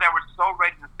many people that were so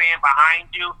ready to stand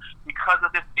behind you because of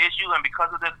this issue and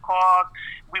because of this cause.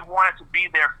 We wanted to be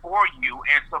there for you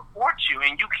and support you,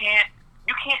 and you can't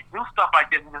do stuff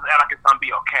like this and just act like it's gonna be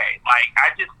okay. Like,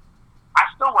 I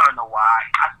still want to know why.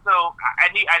 I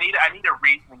need a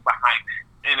reasoning behind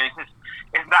it, and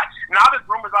it's not. Now there's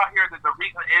rumors out here that the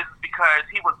reason is because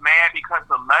he was mad because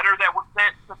the letter that was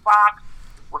sent to Fox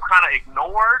was kind of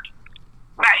ignored.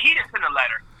 Now, he didn't send a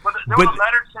letter, but there was a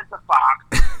letter sent to Fox,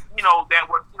 that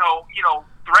was,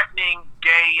 threatening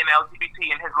gay and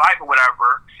LGBT in his life or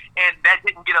whatever, and that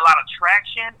didn't get a lot of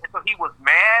traction, and so he was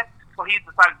mad, so he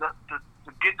decided to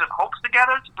get the hoax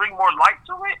together to bring more light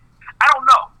to it. I don't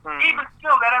know. Even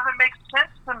still, that doesn't make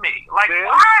sense to me. Like,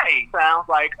 why? Sounds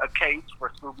like a case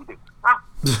for Scooby-Doo.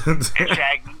 And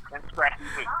Shaggy and Scrappy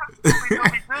too.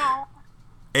 Scooby-Doo.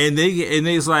 And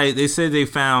they said they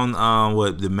found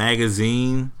the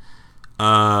magazine,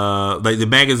 like the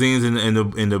magazines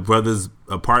in the brother's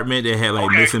apartment that had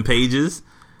missing pages.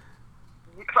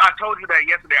 I told you that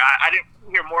yesterday. I didn't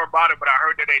hear more about it, but I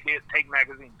heard that they did take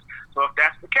magazines. So if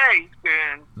that's the case,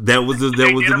 then that was the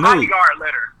bodyguard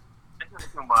letter. This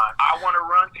is too much. I want to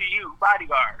run to you,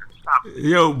 bodyguard. Stop it.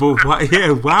 Yo, but why?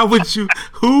 Yeah, why would you?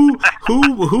 Who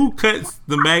cuts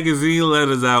the magazine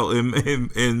letters out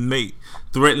and make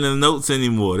threatening notes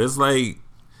anymore? That's like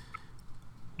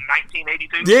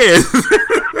 1982. Yeah.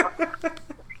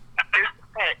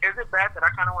 Is it bad that I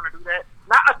kind of want to do that?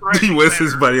 Not a threat. He was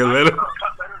his buddy a letter.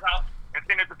 Cut letters out and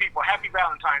send it to people. Happy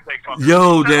Valentine's Day, fucker.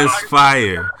 Yo, that's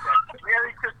fire.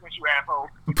 Merry Christmas, you asshole.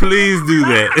 Please do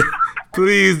that.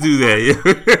 Please do that.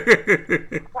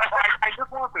 I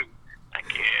just want to. I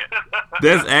can't.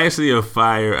 That's actually a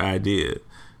fire idea.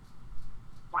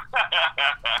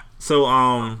 So,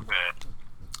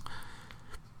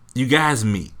 you guys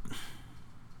meet.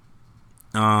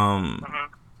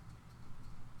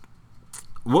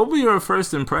 What were your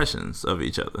first impressions of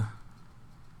each other?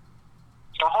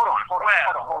 So hold on.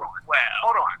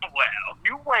 Well,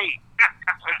 you wait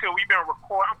until we've been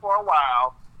recording for a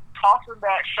while, tossing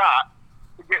that shot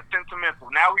to get sentimental.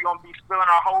 Now we're gonna be spilling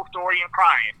our whole story and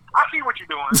crying. I see what you're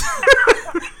doing.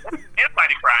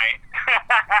 Everybody crying.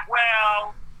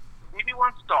 Well,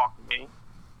 anyone stalked me.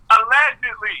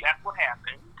 Allegedly, that's what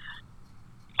happened.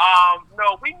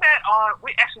 No, we met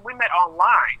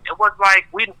online. It was like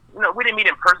we didn't meet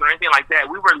in person or anything like that.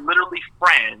 We were literally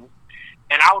friends,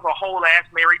 and I was a whole ass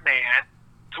married man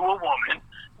to a woman,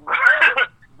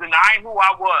 denying who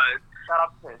I was. Shut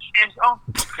up, fish. And so,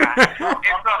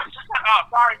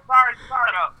 sorry.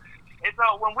 And so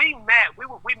when we met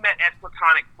as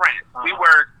platonic friends. We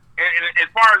were, and as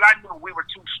far as I knew, we were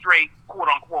two straight quote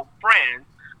unquote friends.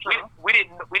 We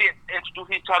didn't introduce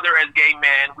each other as gay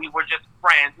men. We were just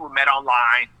friends who met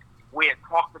online. We had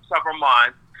talked for several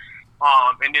months,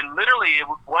 and then literally it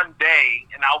was one day,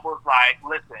 and I was like,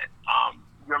 "Listen,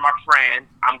 you're my friend.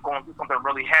 I'm going through something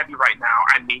really heavy right now.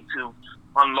 I need to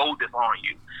unload this on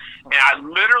you." And I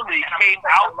literally came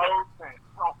out.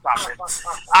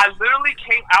 I literally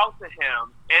came out to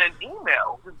him in an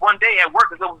email just one day at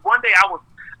work. Because one day I was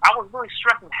I was really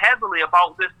stressing heavily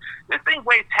about this. This thing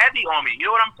weighs heavy on me. You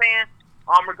know what I'm saying?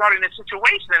 Regarding the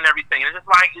situation and everything. It's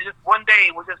just one day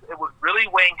it was really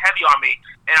weighing heavy on me,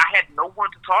 and I had no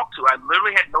one to talk to. I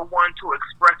literally had no one to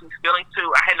express these feelings to.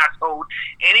 I had not told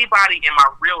anybody in my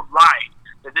real life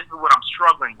that this is what I'm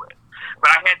struggling with.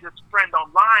 But I had this friend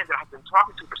online that I've been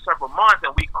talking to for several months,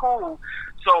 and we cool.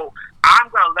 So I'm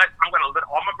gonna let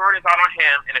all my burdens out on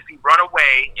him, and if he run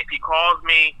away, if he calls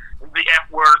me the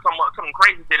F word, something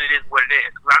crazy, then it is what it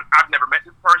is. Because I've never met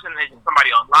this person. It's just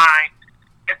somebody online.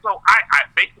 And so I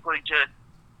basically just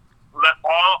let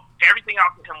everything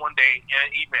out to him one day in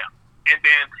an email. And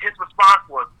then his response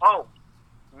was, "Oh,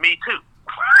 me too."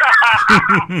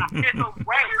 And so,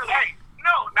 wait,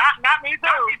 no, not me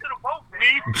too. Not me to the both.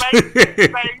 Me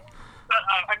space,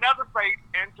 another space,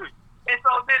 and two. And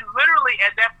so then literally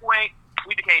at that point,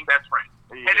 we became best friends.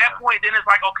 Yeah. At that point, then it's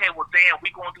like, okay, well, damn, we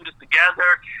going through this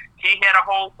together. He had a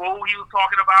whole boo he was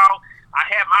talking about. I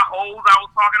had my hoes I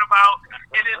was talking about.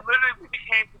 And then literally we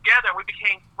became together. We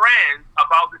became friends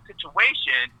about the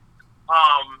situation.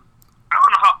 I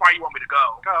don't know how far you want me to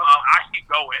go. I keep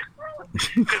going.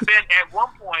 Because then at one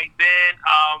point,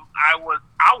 I was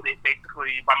outed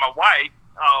basically by my wife.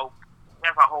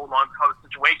 That's a whole long other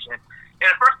situation. And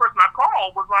the first person I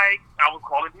called was like, I was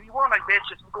calling BB1, like, bitch,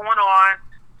 this is going on.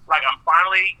 Like, I'm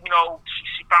finally,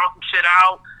 she found some shit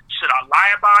out. Should I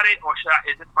lie about it, or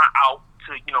is this my out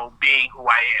to, being who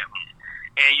I am?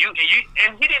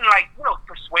 And he didn't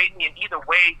persuade me in either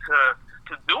way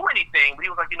to do anything. But he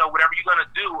was like, whatever you're gonna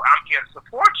do, I'm here to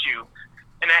support you.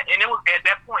 And it was at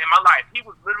that point in my life, he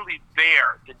was literally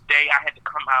there the day I had to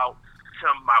come out to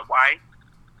my wife,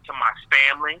 to my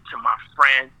family, to my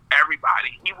friends,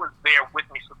 everybody. He was there with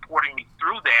me, supporting me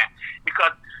through that,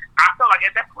 because I felt like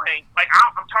at that point, like,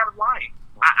 I'm tired of lying.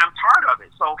 I'm tired of it.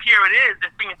 So here it is.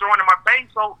 It's being thrown in my face.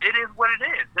 So it is what it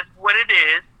is. This is what it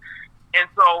is. And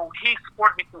so he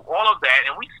supported me through all of that.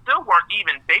 And we still weren't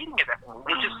even dating at that point.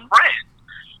 We were just friends.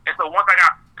 And so once I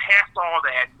got past all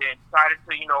that and then decided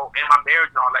to, in my marriage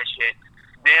and all that shit,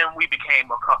 then we became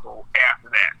a couple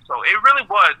after that. So it really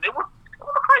was. It was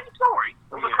a crazy story.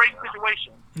 It was a crazy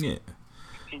situation. Yeah.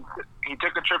 He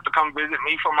took a trip to come visit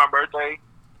me for my birthday.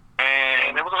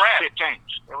 And it was a wrap. Shit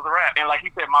changed. It was a wrap. And like he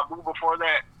said, my boo before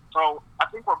that. So I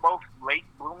think we're both late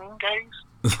blooming gays.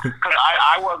 Because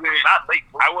I wasn't not late.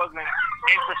 I wasn't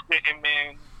interested in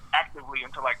men actively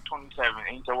until like 27.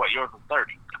 And he said, "What? Yours was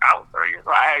 30." I was 30 years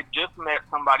old. I had just met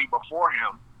somebody before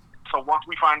him. So once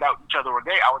we find out each other were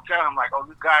gay, I would tell him like, "Oh,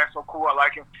 this guy is so cool. I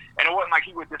like him." And it wasn't like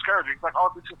he would discourage me. He's like,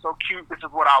 "Oh, this is so cute. This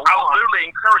is what I want." I was literally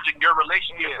encouraging your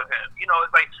relationship with him.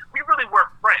 It's like we really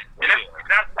were friends. And I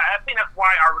think that's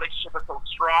why our relationship is so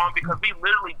strong, because we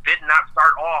literally did not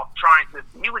start off trying to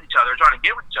be with each other, trying to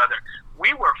get with each other.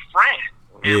 We were friends.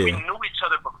 And we knew each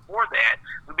other before that.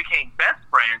 We became best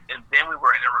friends, and then we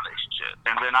were in a relationship.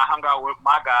 And then I hung out with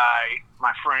my guy,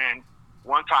 my friend.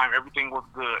 One time, everything was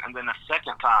good, and then the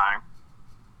second time,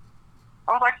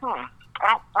 I was like,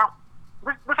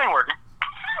 this ain't working.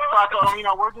 So I told him,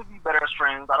 we'll just be better as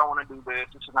friends. I don't want to do this.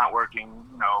 This is not working.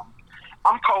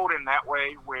 I'm cold in that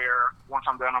way where once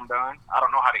I'm done, I'm done. I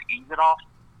don't know how to ease it off.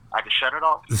 I just shut it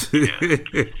off.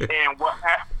 And what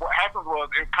happened was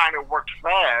it kind of worked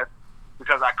fast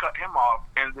because I cut him off.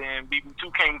 And then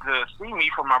BB2 came to see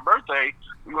me for my birthday.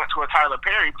 We went to a Tyler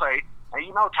Perry place. And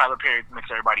Tyler Perry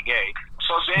makes everybody gay.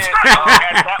 So then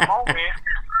at that moment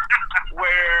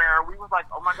where we was like,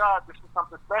 oh my God, this is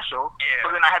something special. Yeah.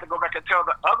 So then I had to go back and tell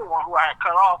the other one who I had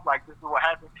cut off, like, this is what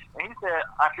happened. And he said,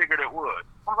 I figured it would.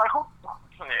 I was like, who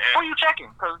are you checking?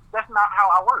 Because that's not how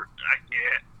I work.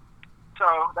 Yeah.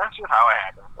 So that's just how it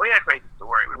happened. We had a crazy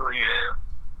story. We really did.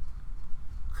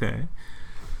 Okay.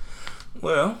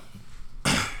 Well.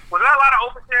 Was there a lot of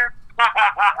open there?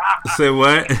 Say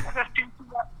what?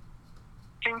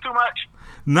 Seem too much?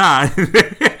 Nah.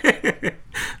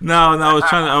 No, I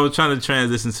was trying to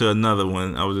transition to another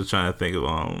one. I was just trying to think of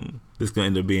this gonna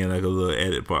end up being like a little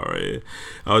edit part right here.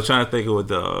 I was trying to think of what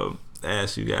to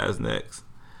ask you guys next.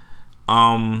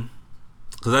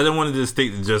 Because I didn't want to just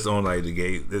stick to just on like the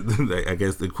gay, I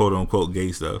guess the quote unquote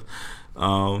gay stuff.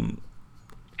 Hey,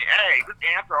 just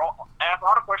answer all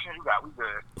the questions you got. We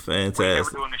good. Fantastic. We're never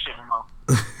doing this shit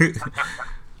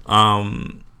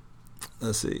anymore.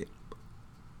 Let's see.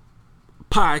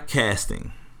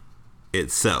 Podcasting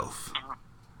itself.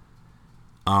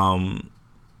 When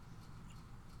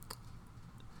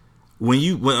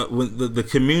the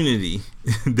community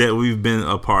that we've been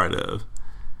a part of,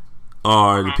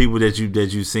 or the people that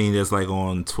you've seen that's like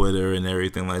on Twitter and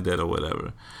everything like that or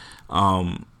whatever,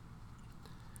 has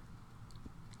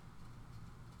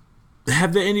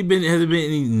there been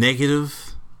any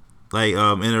negative like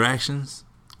interactions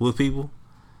with people?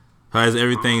 How has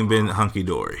everything been hunky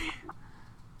dory?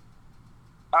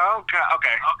 Okay.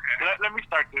 Let me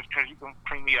start this because you can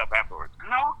clean me up afterwards.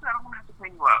 No, I don't want to have to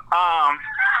clean you up.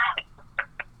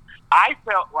 I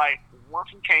felt like once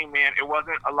we came in, it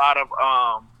wasn't a lot of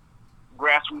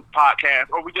grassroots podcasts,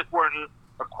 or we just weren't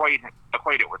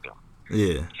acquainted with them.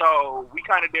 Yeah. So we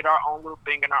kind of did our own little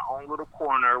thing in our own little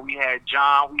corner. We had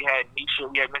John, we had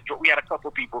Nisha, we had Mr. We had a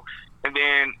couple people, and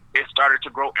then it started to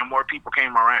grow, and more people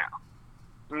came around.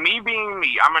 Me being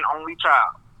me, I'm an only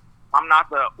child. I'm not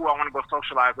I want to go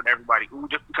socialize with everybody.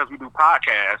 Just because we do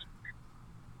podcasts,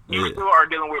 you still are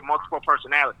dealing with multiple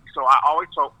personalities. So I always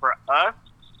thought for us,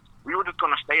 we were just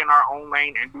going to stay in our own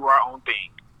lane and do our own thing.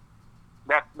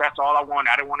 That's all I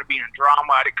wanted. I didn't want to be in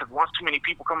drama because once too many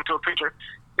people come into a picture,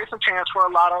 it's a chance for a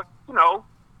lot of,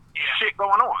 shit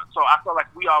going on. So I felt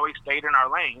like we always stayed in our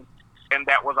lane, and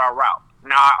that was our route.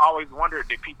 Now, I always wondered,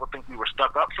 did people think we were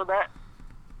stuck up for that?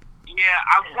 Yeah,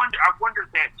 I wondered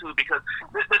that too, because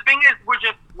the thing is, we're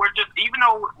just even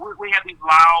though we have these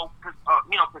loud,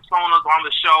 personas on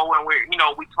the show, and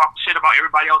we talk shit about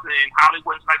everybody else in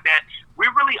Hollywood and stuff like that. We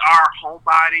really are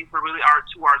homebodies. We really are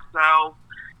to ourselves,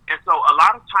 and so a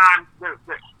lot of times there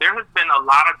has been a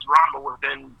lot of drama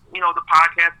within the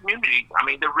podcast community. I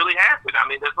mean, there really has been. I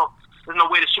mean, there's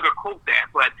no way to sugarcoat that,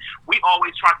 but we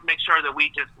always try to make sure that we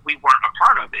weren't a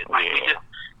part of it.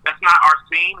 That's not our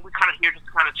scene. We kind of here just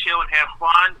kind of chill and have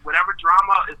fun. Whatever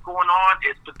drama is going on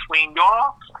is between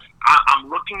y'all.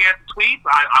 I'm looking at the tweets.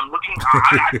 I'm looking.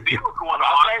 I see what's going on.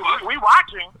 Okay, we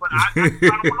watching, but I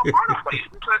don't want no part of it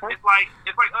because it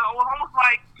was almost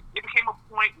like it became a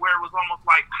point where it was almost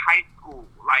like high school,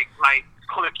 like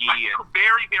cliquey,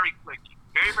 very very cliquey,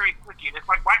 very very cliquey. And it's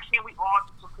like, why can't we all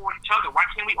support each other? Why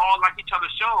can't we all like each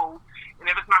other's shows? And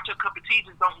if it's not your cup of tea,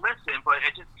 just don't listen. But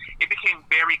it became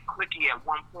very cliquey at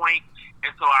one point,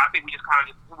 and so I think we just kind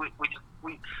of we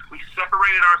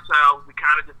separated ourselves. We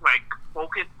kind of just like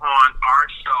focused on our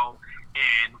show,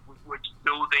 and we're just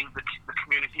building the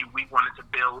community we wanted to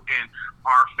build in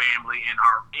our family and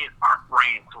our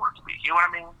brand, so to speak. You know what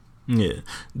I mean? Yeah.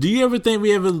 Do you ever think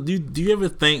do you ever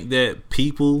think that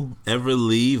people ever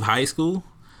leave high school?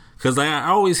 Because I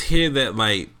always hear that,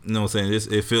 like, you know what I'm saying,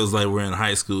 it feels like we're in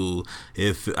high school.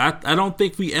 I don't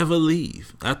think we ever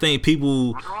leave. I think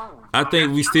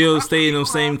we still stay in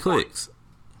those same cliques.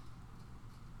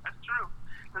 That's true.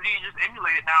 Because you just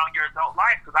emulate it now in your adult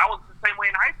life. Because I was the same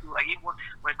way in high school. Like, even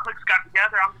when cliques got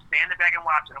together, I'm just standing back and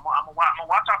watching. I'm gonna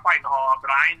watch our fighting hall, but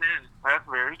I ain't in it. That's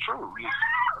very true.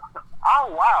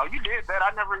 Oh, wow. You did that. I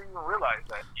never even realized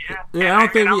that. Yeah, I don't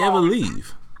think we ever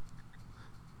leave.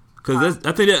 Because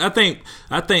I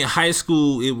think high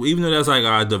school, even though that's like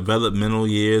our developmental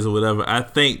years or whatever, I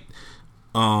think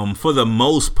for the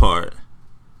most part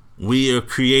we are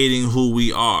creating who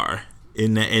we are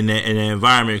in the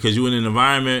environment. Because you're in an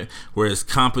environment where it's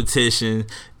competition,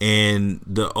 and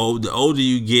the older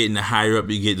you get and the higher up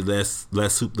you get,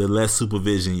 the less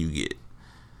supervision you get,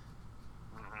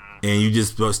 and you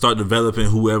just start developing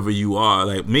whoever you are.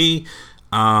 Like me,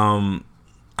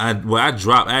 I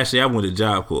dropped. Actually, I went to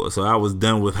Job Corps, so I was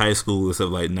done with high school except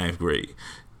like 9th grade.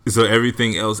 So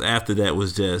everything else after that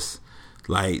was just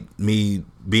like me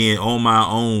being on my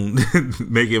own,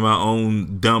 making my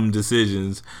own dumb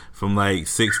decisions from like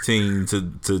 16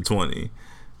 to 20.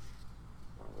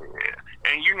 Yeah.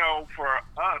 And for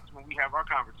us, when we have our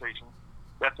conversation,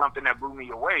 that's something that blew me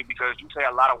away, because you say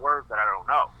a lot of words that I don't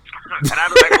know, and I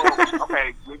was like, well,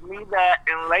 okay, give me that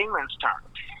in layman's terms,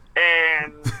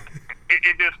 and.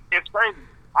 It's crazy.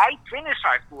 I finished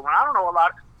high school, and I don't know a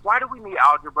lot. Why do we need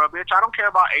algebra, bitch? I don't care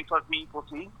about A plus B equals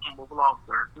C. Move along,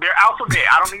 sir. They're alphabet.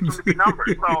 I don't need them to be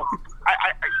numbers. So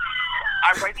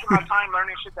I wasted my time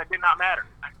learning shit that did not matter.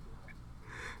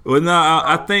 Well, no,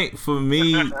 I think for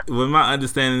me, what my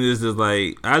understanding is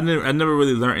like I never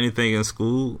really learned anything in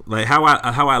school. Like how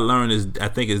I learn is, I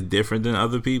think, is different than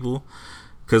other people,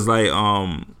 because like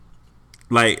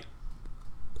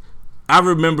I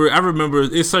remember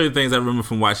it's certain things I remember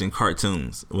from watching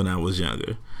cartoons when I was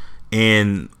younger,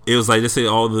 and it was like, let's say,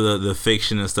 all the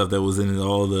fiction and stuff that was in it,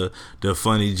 all the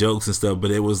funny jokes and stuff, but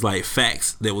it was like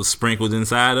facts that was sprinkled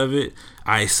inside of it.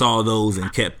 I saw those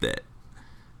and kept that,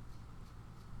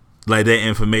 like that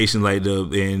information, like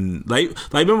remember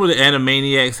the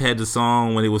Animaniacs had the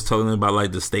song when it was telling about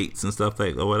like the states and stuff,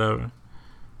 like, or whatever.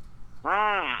 You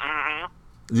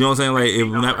know what I'm saying? Like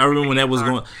I remember when that was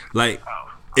going, like.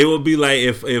 It would be like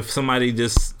if somebody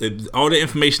all the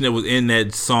information that was in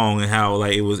that song and how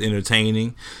like it was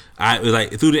entertaining, I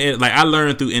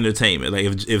learned through entertainment.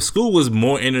 Like if school was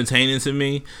more entertaining to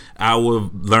me, I would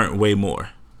have learned way more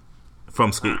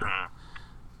from school.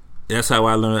 That's how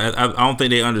I learned. I don't think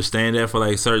they understand that for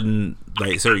like certain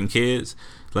kids.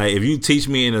 Like if you teach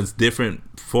me in a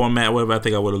different format, whatever, I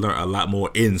think I would have learned a lot more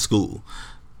in school.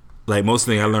 Like most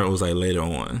thing I learned was like later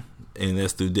on, and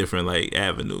that's through different like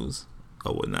avenues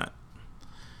or whatnot.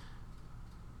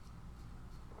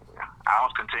 I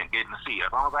was content getting to see.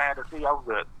 As long as I had to see, I was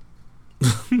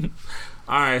good.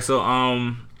 All right, so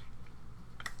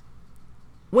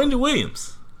Wendy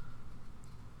Williams.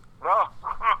 Oh,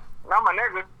 not my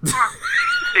nigga.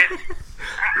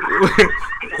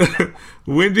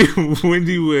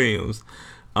 Wendy Williams.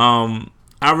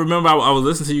 I remember I was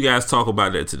listening to you guys talk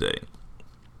about that today,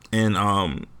 and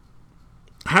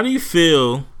how do you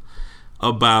feel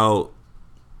about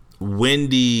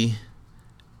Wendy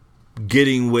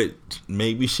getting what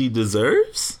maybe she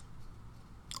deserves?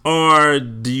 Or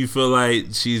do you feel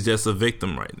like she's just a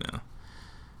victim right now?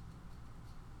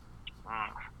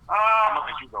 I'm gonna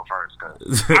let you go first.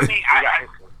 I mean, I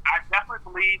definitely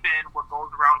believe in what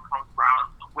goes around comes around.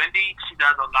 Wendy, she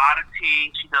does a lot of tea.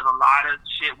 She does a lot of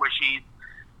shit where she's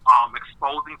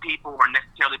exposing people or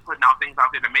necessarily putting out things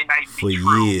out there that may not even be true.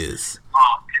 For years.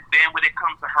 And then when it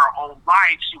comes to her own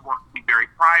life, she wants to be very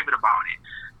private about it.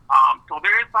 So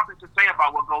there is something to say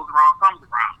about what goes around comes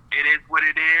around. It is what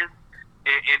it is.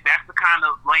 If that's the kind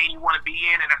of lane you want to be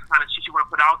in, and that's the kind of shit you want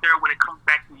to put out there, when it comes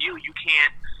back to you, you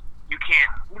can't,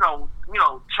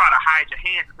 try to hide your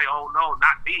hands and say, "Oh no,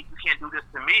 not me. You can't do this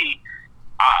to me."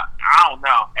 I don't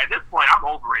know. At this point, I'm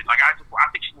over it. Like I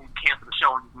think she needs to cancel the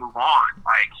show and just move on.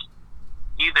 Like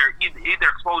either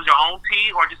expose your own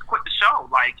tea or just quit the show.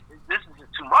 Like this is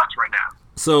just too much right now.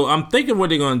 So I'm thinking what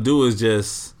they're gonna do is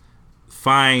just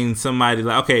find somebody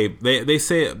like, okay, they've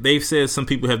said some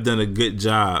people have done a good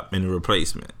job in the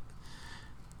replacement.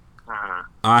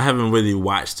 I haven't really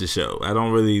watched the show. I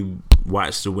don't really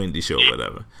watch the Wendy show or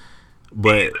whatever.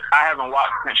 But I haven't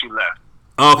watched since she left.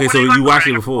 Oh, okay, so you watched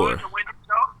it before.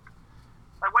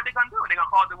 Like what they gonna do? They gonna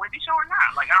call it the Wendy show or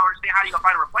not? Like I don't understand how you gonna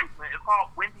find a replacement. It's called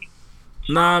Wendy.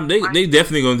 Nah, they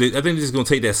definitely gonna. I think they're just gonna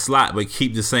take that slot, but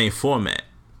keep the same format.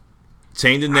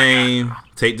 Change the name,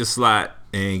 take the slot,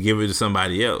 and give it to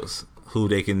somebody else who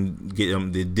they can get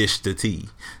them to dish the tea.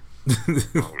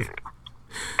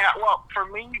 Yeah, well, for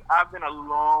me, I've been a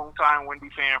long time Wendy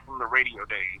fan from the radio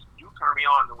days. You turned me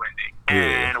on to Wendy.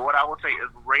 And what I would say is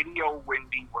Radio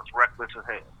Wendy was reckless as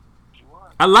hell.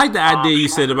 I like the idea you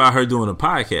said about her doing a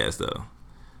podcast, though.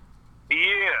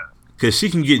 Yeah. Because she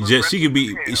can get she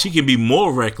can be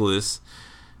more reckless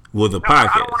with a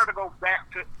podcast. I don't want her to go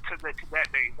back to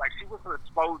that day. Like she was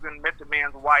exposing Method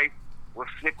Man's wife was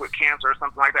sick with cancer or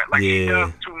something like that. Like she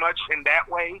does too much in that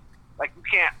way. Like you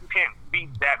can't be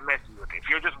that messy with it. If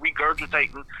you're just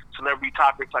regurgitating celebrity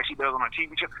topics like she does on a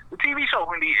TV show, the TV show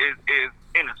Wendy is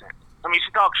innocent. I mean,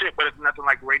 she talks shit, but it's nothing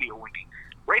like Radio Wendy.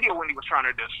 Radio Wendy was trying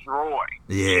to destroy.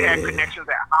 Yeah. She had connections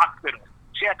at hospitals.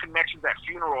 She had connections at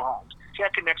funeral homes. She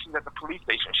had connections at the police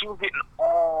station. She was getting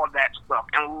all that stuff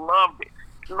and loved it.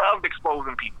 Loved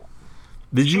exposing people.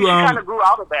 Did you she kind of grew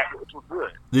out of that, which was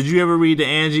good. Did you ever read the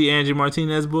Angie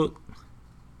Martinez book?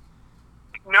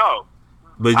 No.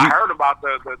 But I heard about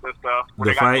the stuff when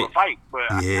they got into a fight, but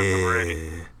I never read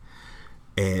it.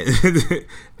 And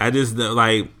I just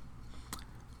like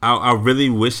I really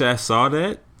wish I saw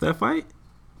that fight.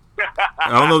 I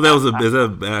don't know if that was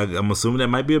I'm assuming that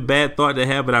might be a bad thought to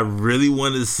have, but I really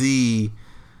want to see,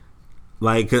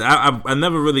 like, cause I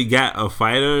never really got a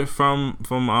fighter from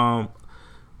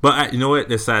but you know what?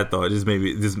 That side thought just made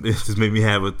me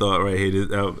have a thought right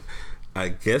here. I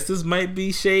guess this might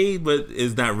be shade, but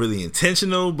it's not really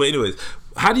intentional. But anyways,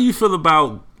 how do you feel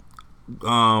about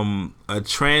a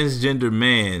transgender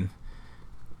man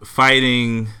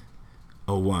fighting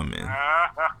a woman? I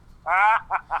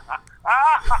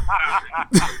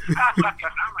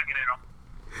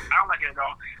don't like it at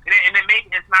all. And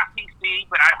it's not PC,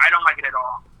 but I don't like it at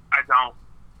all. I don't.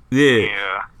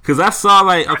 Yeah. Because I saw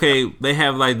like, okay, they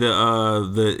have like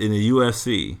the in the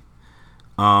UFC.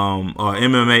 Or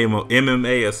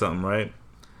MMA or something, right?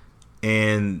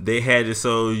 And they had it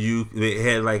so they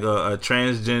had like a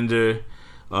transgender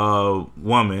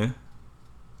woman.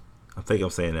 I think I'm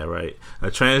saying that right.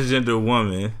 A transgender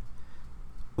woman,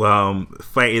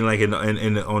 fighting like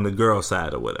on the girl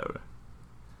side or whatever.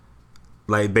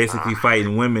 Like basically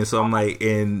fighting women. So I'm like,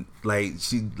 and like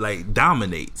she like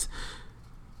dominates.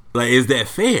 Like, is that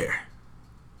fair?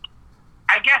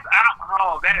 I guess I don't.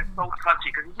 Oh, that is so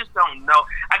touchy because you just don't know.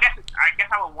 I guess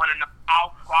I would want to know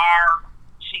how far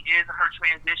she is in her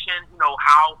transition. You know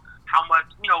how much.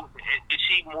 You know, is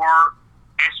she more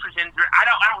estrogen? I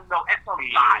don't know. It's a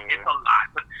lot. It's a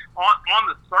lot. But on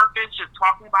the surface, just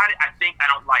talking about it, I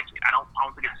don't like it. I don't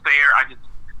think it's fair.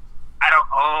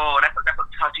 That's a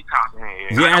touchy topic.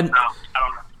 Yeah, I don't know.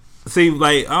 See,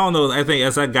 like, I don't know. I think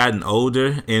as I gotten older,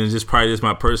 and it's just probably just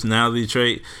my personality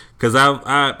trait, because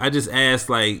I just asked,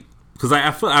 like, because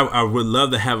I feel I would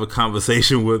love to have a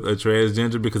conversation with a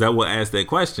transgender, because I will ask that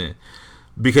question.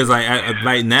 Because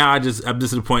like now I'm just to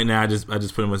the point now I just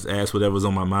pretty much ask whatever's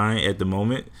on my mind at the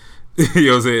moment. You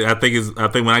know what I'm saying? I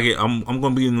think when I'm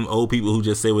gonna be in them old people who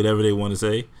just say whatever they want to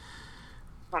say.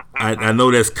 I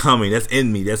know that's coming. That's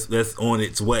in me. That's on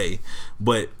its way.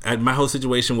 But my whole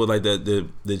situation with like the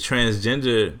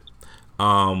transgender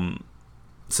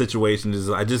situation is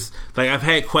I just like I've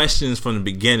had questions from the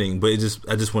beginning, but I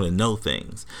just want to know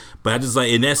things. But I just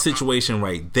like in that situation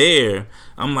right there,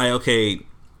 I'm like, okay,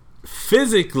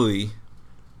 physically,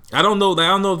 I don't know. I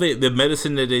don't know if the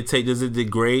medicine that they take, does it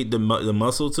degrade the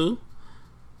muscle too?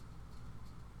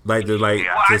 Like to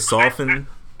soften.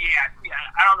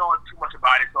 I don't know too much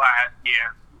about it, so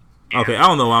Okay, I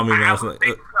don't know. I mean, I would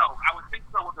think so. I would think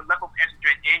so with the level of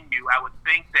estrogen in you. I would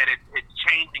think that it's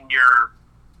changing your.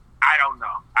 I don't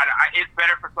know. It's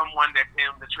better for someone that's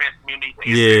in the trans community to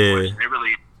answer that question. It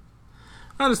really.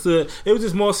 Understood. It was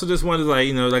just more so just wanted, like,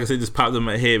 you know, like I said, just popped in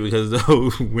my head because of the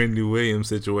whole Wendy Williams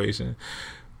situation,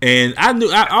 and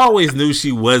I always knew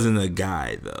she wasn't a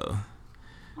guy though.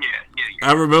 Yeah.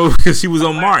 I remember because she was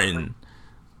on Martin.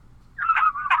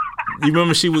 You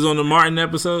remember she was on the Martin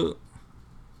episode?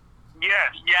 Yeah.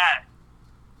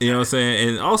 You know what I'm saying?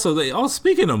 And also,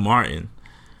 speaking of Martin,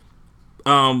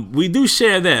 we do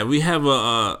share that. We have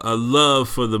a love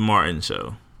for the Martin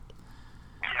show.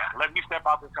 Yeah, let me step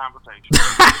out this conversation.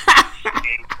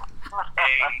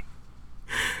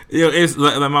 You know, it's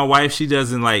like my wife. She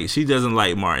doesn't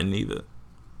like Martin either.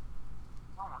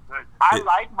 I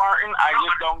like Martin. I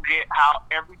just don't get how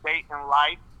every day in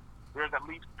life there's at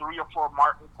least 3 or 4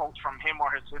 Martin quotes from him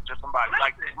or his sister, somebody.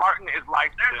 Like, Martin is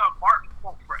like... There's a Martin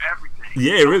quote for everything.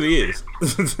 Yeah, it really is.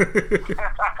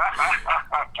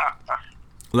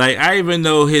 Like, I even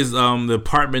know his the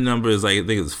apartment number is, like, I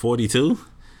think it's 42.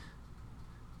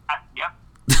 Yep.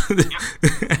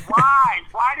 Why?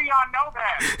 Why do y'all know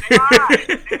that? Why?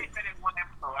 They said in one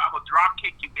episode, I will drop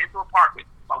kick you into apartment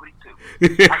 42.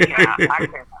 I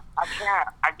can't.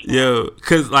 Yo,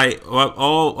 cause like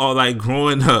all like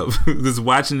growing up, just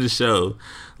watching the show,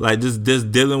 like just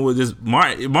dealing with this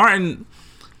Martin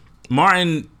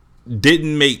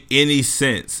didn't make any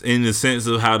sense in the sense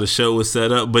of how the show was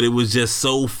set up, but it was just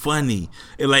so funny.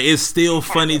 It's still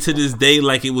funny to this day,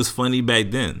 like it was funny back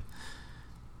then.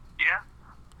 Yeah.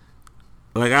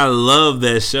 Like I love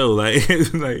that show.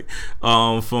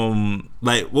 From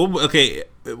like what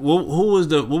was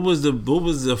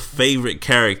the favorite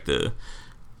character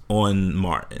on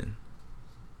Martin?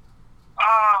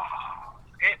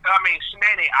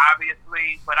 Shanae,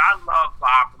 obviously, but I love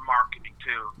Bob from marketing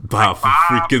too. Bob from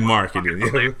freaking marketing. Yeah.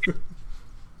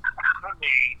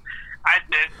 I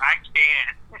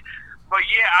can't. But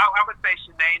yeah, I would say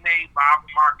Shanae, Bob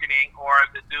from marketing, or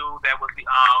the dude that was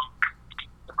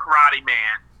the karate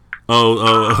man.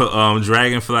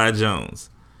 Dragonfly Jones.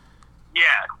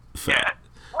 Yeah. Fat.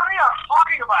 What are y'all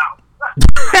talking about?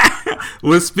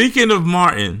 Well, speaking of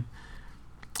Martin,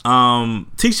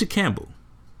 Tisha Campbell.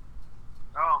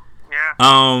 Oh,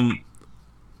 yeah.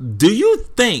 Do you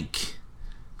think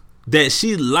that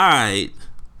she lied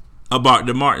about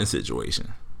the Martin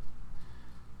situation?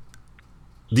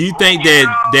 Do you think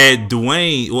that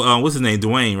Dwayne, what's his name,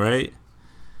 Dwayne, right?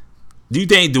 Do you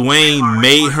think Dwayne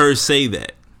made her say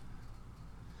that?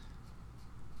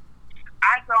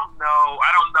 I don't know.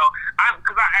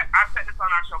 Because I've said this on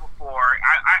our show before.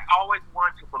 I always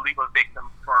want to believe a victim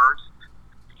first,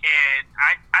 and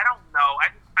I don't know.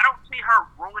 I don't see her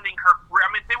ruining her career.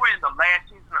 I mean, they were in the last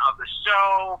season of the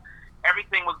show.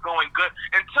 Everything was going good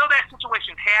until that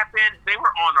situation happened. They were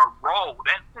on a roll.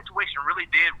 That situation really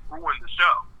did ruin the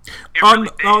show.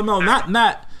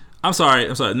 Not. I'm sorry.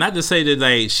 Not to say that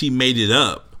like she made it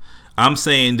up. I'm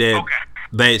saying that. Okay.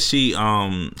 That she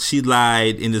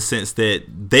lied in the sense that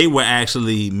they were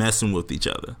actually messing with each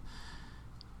other,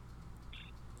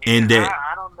 and that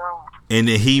I don't know. And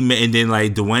then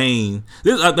like Dwayne,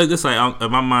 this like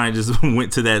my mind just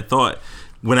went to that thought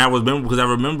when I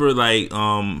remember like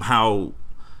how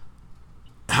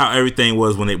everything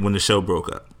was when the show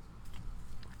broke up.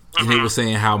 And they were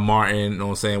saying how Martin, you know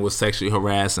what I'm saying, was sexually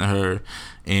harassing her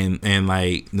and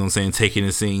like, you know what I'm saying, taking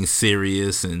the scene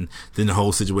serious. And then the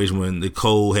whole situation when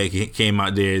Nicole came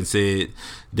out there and said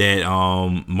that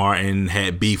Martin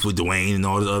had beef with Dwayne and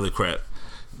all this other crap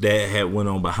that had went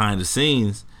on behind the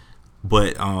scenes.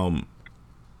 But I didn't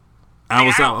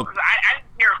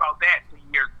hear about that until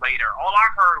years later. All I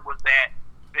heard was that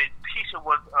Tisha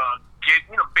was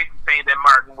basically saying that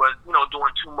Martin was,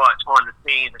 too much on the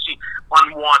scenes, and she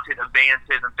unwanted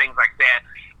advances and things like that.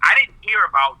 I didn't hear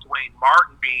about Dwayne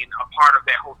Martin being a part of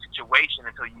that whole situation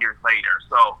until years later.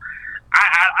 So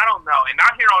I don't know. And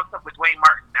not hearing all this stuff with Dwayne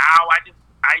Martin now, I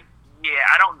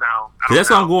don't know. That's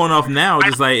why I'm going off now.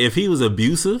 Just like if he was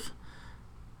abusive,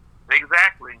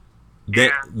 exactly.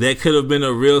 That could have been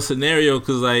a real scenario,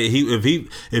 because like if he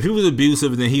was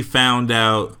abusive and then he found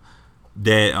out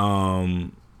that I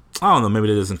don't know, maybe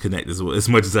that doesn't connect as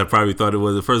much as I probably thought it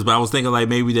was at first, but I was thinking like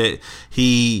maybe that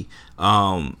he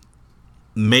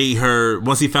made her,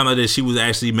 once he found out that she was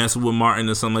actually messing with Martin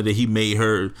or something like that, he made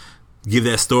her give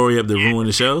that story up to ruin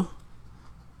the show.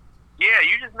 Yeah,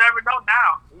 you just never know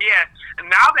now. Yeah, and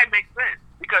now that makes sense.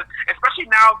 Because especially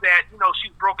now that, you know,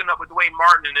 she's broken up with Dwayne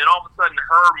Martin, and then all of a sudden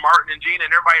her, Martin, and Gina,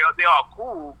 and everybody else, they all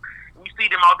cool. And you see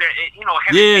them out there, you know,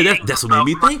 that's what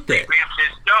made me think that.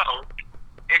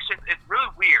 It's really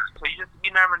weird. So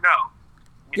you never know.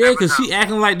 Because she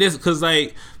acting like this, because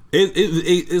like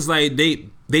it's like they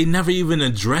never even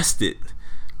addressed it.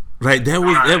 Like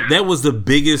that was the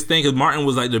biggest thing, because Martin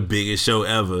was like the biggest show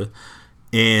ever,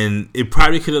 and it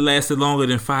probably could have lasted longer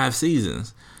than 5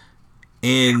 seasons.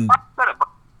 And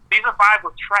season 5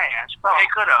 was trash, but it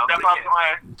could have.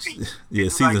 Yeah,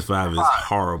 season 5 is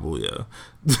horrible. Yeah,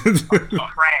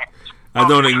 I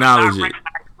don't acknowledge it.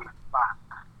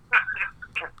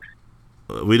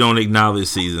 We don't acknowledge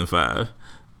season 5.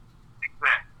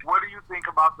 What do you think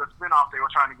about the spinoff they were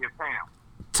trying to give Pam?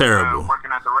 Terrible.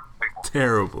 Working at the record label.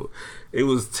 Terrible. It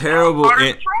was terrible.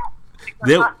 And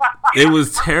it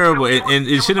was terrible, and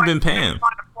it should have been Pam.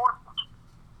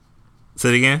 Say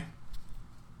it again.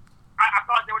 I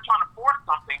thought they were trying to force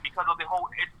something because of the whole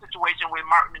situation with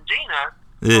Martin and Gina.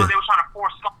 Yeah. So they were trying to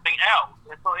force something else,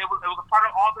 and so it was a part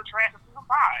of all the trash of season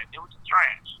 5. It was just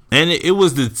trash. And it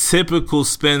was the typical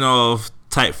spinoff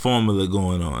type formula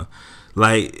going on.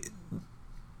 Like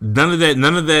none of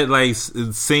that like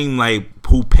seemed like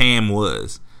who Pam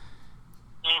was.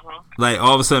 Mm-hmm. Like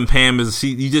all of a sudden Pam is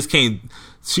you just can't.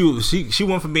 She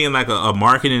went from being like a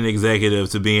marketing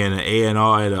executive to being an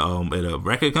A&R at a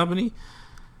record company.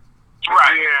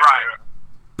 Right.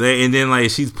 And then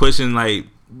like she's pushing like,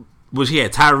 well, she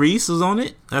had Tyrese was on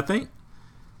it, I think.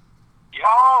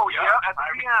 Oh yeah, at the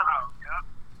piano.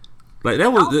 Like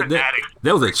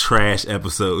that was a trash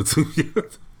episode too.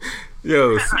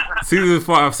 Yo, season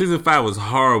 5 was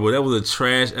horrible. That was a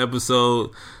trash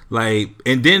episode. Like,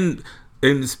 and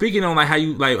speaking on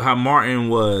like how Martin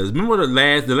was. Remember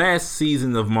the last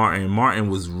season of Martin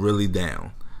was really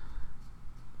down.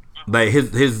 Like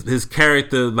his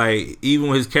character, like even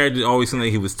when his character always seemed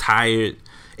like he was tired,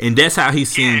 and that's how he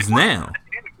seems now.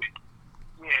 Yeah,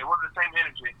 it wasn't the same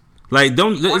energy. Like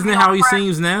isn't that how he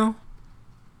seems now?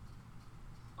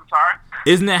 I'm sorry?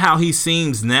 Isn't that how he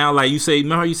seems now? Like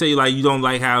remember how you say like you don't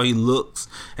like how he looks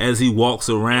as he walks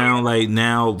around like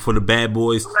now for the Bad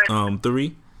Boys 3? I don't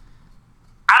like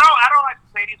to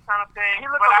say these kind of things. He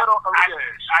looks a little.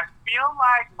 I feel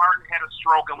like Martin had a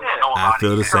stroke and we don't know about it. I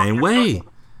feel the same way.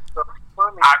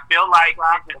 I feel like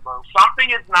something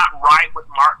is not right with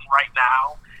Martin right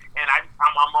now, and I'm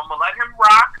gonna let him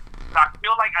rock. I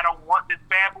feel like I don't want this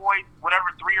Bad Boy,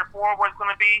 whatever 3 or 4 was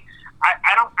gonna be.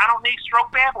 I don't need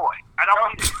stroke Bad Boy. I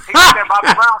don't need. He got that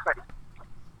Bobby Brown face.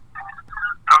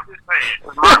 I'm just saying,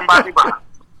 it's Martin Bobby Brown.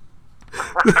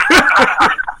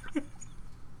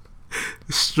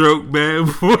 Stroke Bad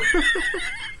Boy.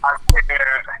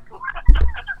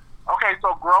 Okay,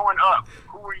 so growing up,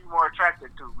 who were you more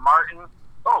attracted to, Martin?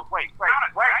 Oh, wait.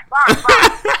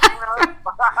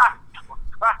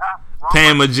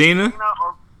 Pam or Gina? Gina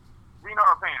or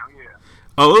Pam, yeah.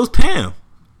 Oh, it was Pam.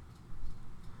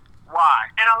 Why?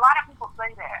 And a lot of people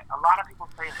say that.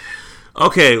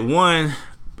 Okay, one,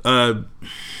 I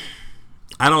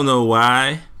don't know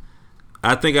why.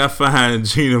 I think I find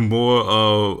Gina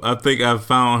more. I think I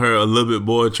found her a little bit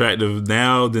more attractive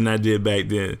now than I did back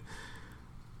then.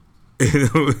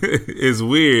 It's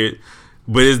weird,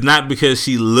 but it's not because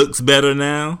she looks better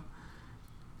now.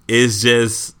 It's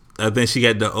just I think she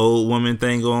got the old woman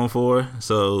thing going for her,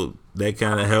 so that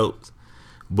kind of helped.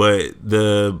 But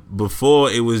before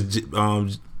it was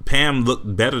Pam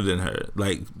looked better than her,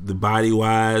 like the body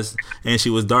wise, and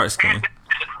she was dark skinned.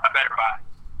 A better body.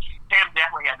 Pam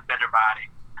definitely had a better body.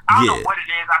 I don't know what it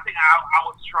is. I think I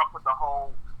was struck with the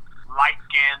whole light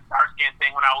skin, dark skin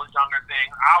thing when I was younger.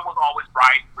 I was always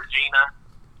bright for Gina,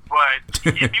 but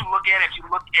if you look at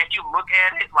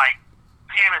it, like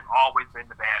Pam has always been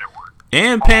the better one.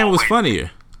 And Pam was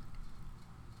funnier.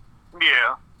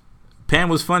 Yeah. Pam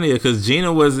was funnier because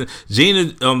Gina wasn't.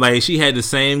 Like she had the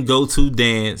same go-to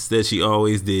dance that she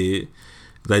always did,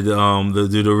 like the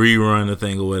rerun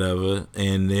thing or whatever,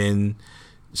 and then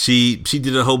she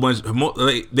did a whole bunch.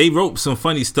 Like, they wrote some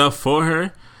funny stuff for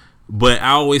her, but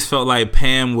I always felt like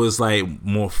Pam was like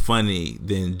more funny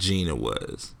than Gina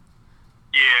was.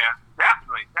 Yeah,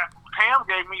 definitely. Pam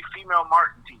gave me female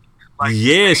Martin teeth. Like,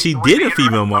 yeah, she did a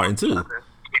female Martin too.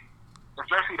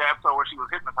 Especially the episode where she was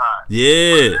hypnotized.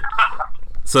 Yeah.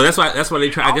 So that's why they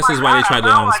try. I guess that's why they tried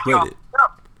to split it.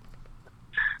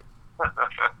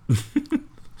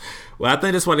 Well, I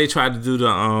think that's why they tried to do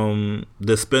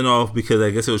the spinoff, because I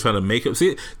guess it was trying to make her.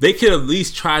 See, they could at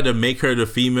least try to make her the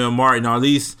female Martin, or at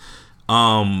least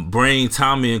bring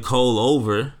Tommy and Cole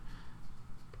over,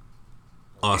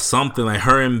 or something like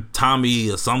her and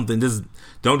Tommy or something. Just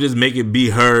don't just make it be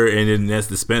her and then that's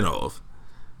the spinoff.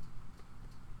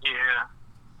 Yeah,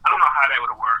 I don't know how that would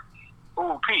have worked.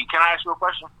 Ooh, Pete, can I ask you a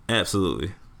question?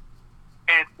 Absolutely.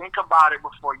 And think about it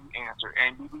before you answer.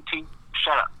 And BBT,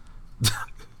 shut up.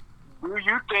 Do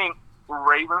you think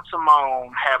Raven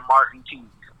Simone had Martin teeth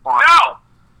on her? No!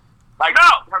 Like, no!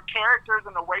 Her characters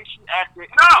and the way she acted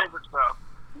and favorite stuff,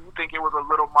 do you think it was a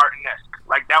little Martin-esque?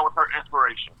 Like, that was her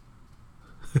inspiration?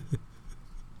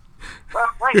 Well,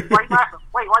 wait, why are you laughing?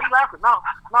 Wait, why are you laughing? No,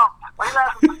 why are you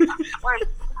laughing? Wait.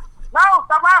 No,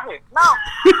 stop laughing. No.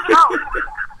 Stop.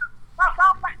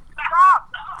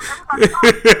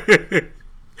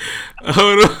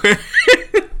 Hold on.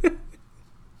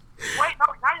 Wait, no,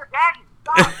 now you're gagging.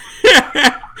 Stop.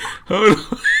 Hold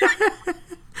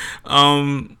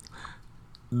on.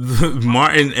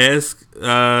 Martin-esque.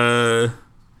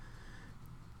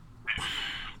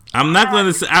 I'm not going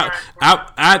to say.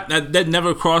 I that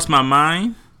never crossed my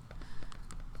mind.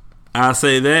 I'll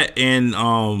say that, and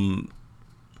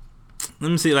let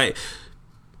me see, like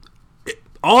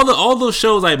all those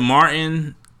shows like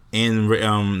Martin and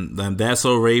That's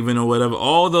So Raven or whatever.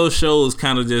 All those shows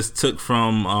kind of just took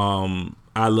from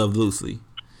I Love Lucy.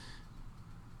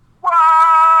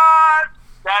 What?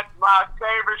 That's my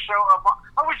favorite show of all.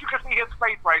 I wish you could see his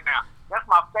face right now. That's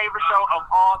my favorite show of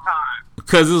all time.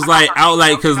 Because it was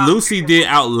because Lucy did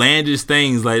outlandish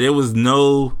things. Like there was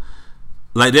no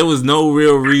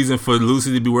real reason for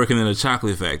Lucy to be working in a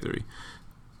chocolate factory.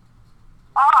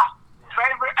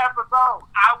 Favorite episode.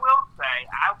 I will say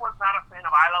I was not a fan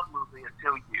of I Love Lucy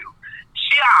until you.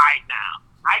 She alright now.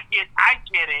 I get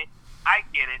it.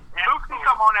 Lucy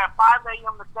come on at 5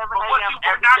 a.m. to 7 a.m. What you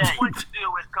are not going to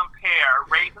do is compare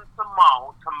Raven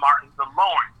Simone to Martin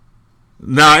DeLawrence.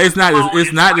 No, it's not.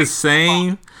 It's not the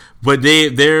same. But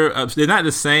they're not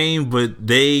the same. But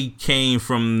they came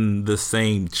from the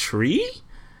same tree.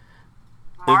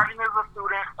 Martin is a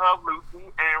student of Lucy,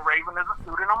 and Raven is a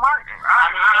student of Martin.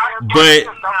 But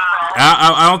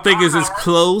I don't think it's as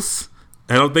close.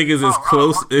 I don't think it's as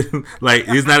close. Like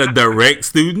it's not a direct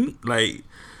student. Like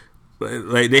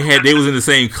they was in the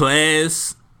same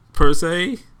class per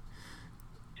se.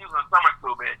 She was in summer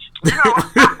school, bitch.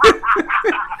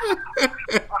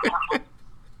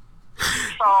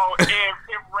 So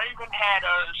if Raven had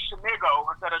a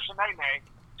Shanigo instead of Shanae,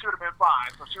 she would have been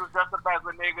fine. So she was dressed up as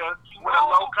a nigga with a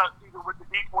low cut Caesar with the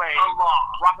deep wave,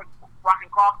 rocking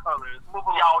cross colors.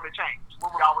 Y'all would have changed.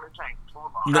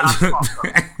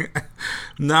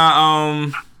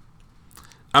 Nah,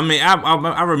 I mean,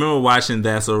 I remember watching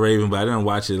That's So Raven, but I didn't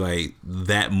watch it like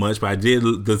that much. But I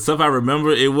did the stuff I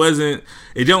remember. It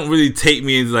don't really take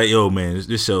me into like, yo, man,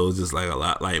 this show is just like a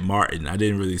lot like Martin. I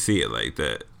didn't really see it like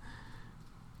that.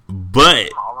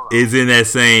 But it's in that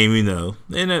same, in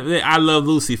the I Love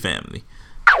Lucy family.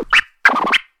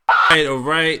 All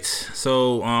right.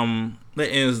 So that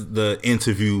ends the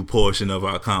interview portion of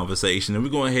our conversation, and we're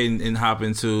going ahead and hop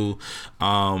into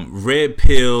red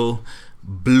pill,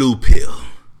 blue pill.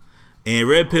 And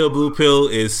red pill, blue pill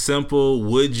is simple.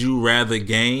 Would you rather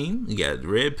game? You got the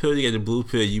red pill, you got the blue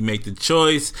pill. You make the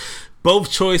choice. Both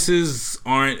choices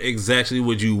aren't exactly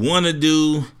what you want to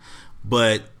do,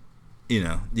 but you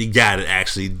got to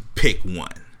actually pick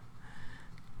one.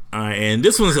 All right, and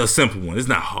this one's a simple one. It's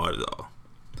not hard at all.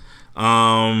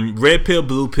 Red pill,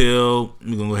 blue pill.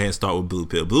 We're gonna go ahead and start with blue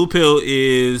pill. Blue pill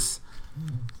is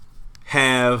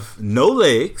have no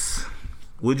legs.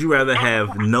 Would you rather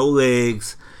have no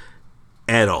legs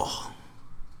at all,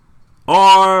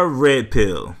 or red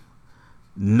pill,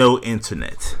 no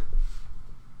internet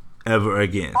ever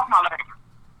again? Fuck my legs.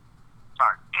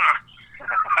 Sorry.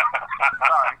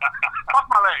 Fuck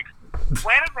my legs.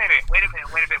 Wait a minute.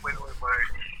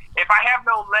 If I have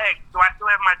no legs, do I still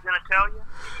have my genitalia?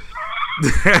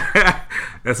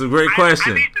 That's a great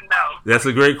question. I need to know. That's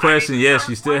a great question. Yes,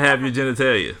 you still have your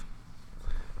genitalia.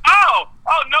 Oh,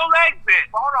 no legs then.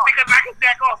 Hold on. Because I can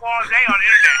jack off all day on the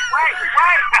internet. Wait.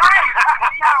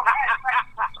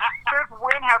 Since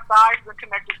when have thighs been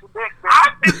connected to dick?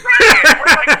 I'm just saying.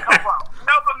 Where did it come from?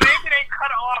 No, but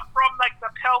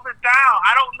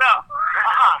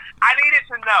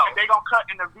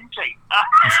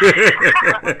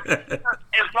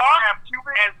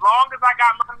long as I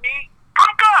got my meat,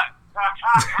 I'm good.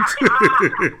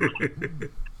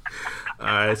 All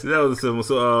right, so that was a simple.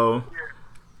 So,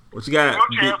 what you got?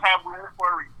 Wheelchairs have wheels for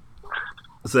a reason.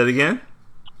 Say it again.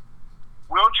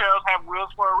 Wheelchairs have wheels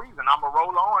for a reason. I'm going to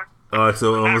roll on. All right,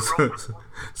 so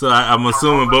I'm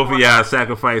assuming both of y'all are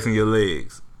sacrificing your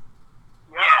legs.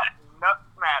 Yeah, nuts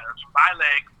matter. My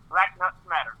legs, black nuts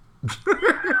matter.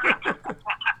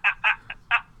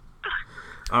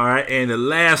 All right, and the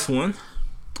last one,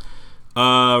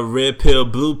 red pill,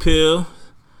 blue pill.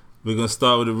 We're gonna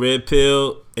start with the red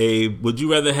pill. Would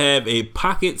you rather have a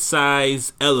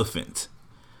pocket-sized elephant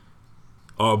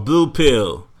or blue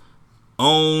pill?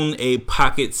 Own a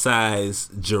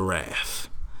pocket-sized giraffe.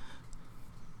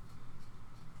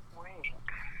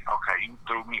 Okay, you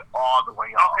threw me all the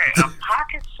way off. Okay, a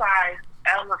pocket-sized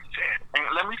elephant. And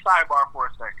let me sidebar for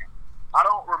a second. I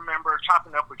don't remember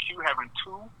chopping up with you having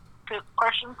two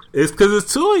questions. It's because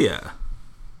it's two of you.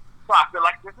 So I feel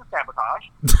like this is sabotage.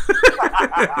 Wait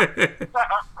a minute.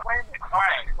 All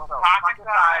right, so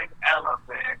pocket-sized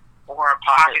elephant or a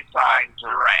pocket-sized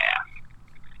giraffe.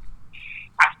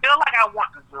 I feel like I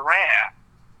want the giraffe.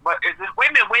 But is it? Wait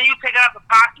a minute. When you take it out the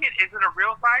pocket, is it a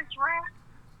real size giraffe?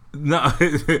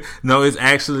 No, it's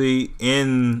actually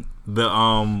in the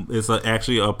It's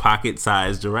actually a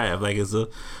pocket-sized giraffe. Like it's a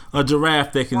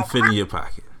giraffe that can fit in your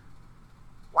pocket.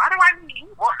 Why do I need?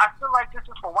 Well, I feel like this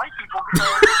is for white people because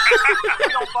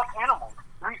we don't fuck animals.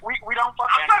 We don't fuck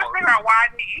animals. I'm trying to figure out why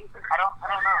I need it. I don't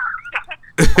know.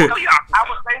 I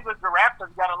would say the giraffe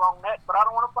because he got a long neck, but I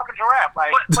don't want to fuck a giraffe.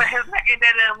 Like, but his neck ain't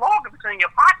that long if it's in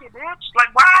your pocket, bitch.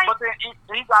 Like, why? But then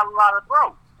he got a lot of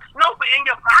throat. No, but in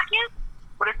your pocket?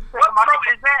 But if you take him out throat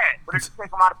is that? But if you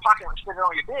take him out of the pocket and stick it on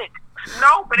your dick.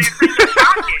 No, but it's in your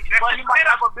pocket. But he might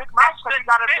have a big mouth because he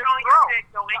got a big throat. If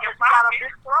he got a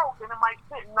big throat, then it might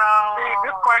fit. No. See,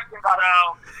 this question got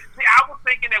See, I was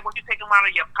thinking that when you take them out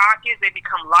of your pocket, they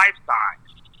become life-size.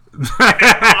 If they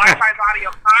become life-size out of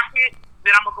your pocket,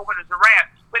 then I'm going to go with a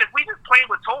giraffe. But if we just play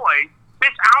with toys,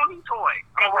 bitch, I don't need toys.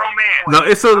 I'm a grown man. No,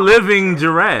 it's a living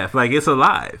giraffe. Like, it's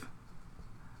alive.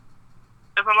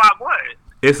 It's alive what?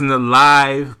 It's an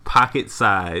alive,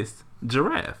 pocket-sized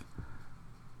giraffe.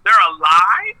 They're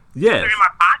alive? Yes. They're in my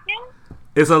pocket?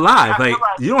 It's alive. Like,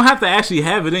 you don't have to actually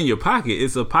have it in your pocket.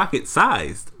 It's a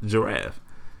pocket-sized giraffe.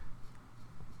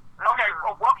 Okay,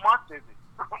 well, what month is it?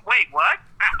 Wait, what?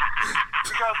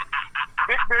 Because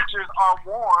big bitches are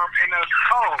warm and they're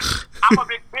cold. I'm a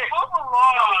big bitch. So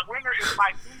winter is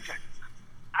my season.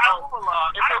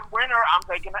 If it's winter, I'm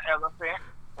taking an elephant.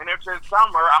 And if it's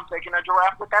summer, I'm taking a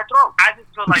giraffe with that throat. I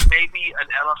just feel like maybe an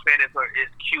elephant is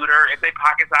cuter. If they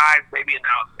pocket size, maybe an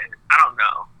elephant. I don't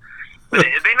know. But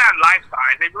if they're not life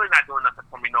size, they're really not doing nothing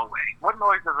for me, no way. What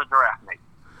noise does a giraffe make?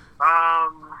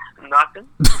 Nothing.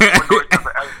 What noise does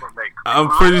an elephant make? I'm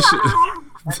pretty sure.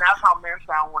 And that's how men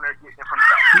sound when they're getting it from the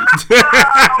back.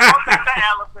 That's the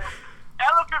elephant.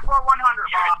 Elephant for 100,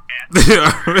 Bob.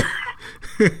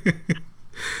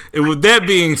 And with that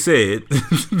being said...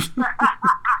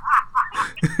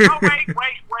 Oh, wait. You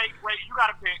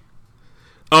gotta pick.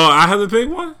 Oh, I have to pick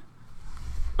one?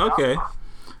 Okay.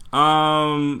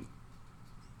 I'm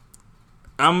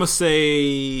gonna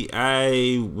say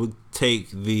I would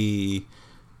take the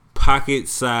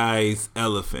pocket-sized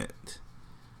elephant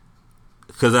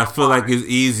because I feel like it's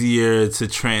easier to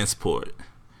transport.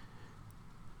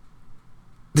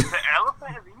 The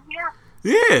elephant is easier?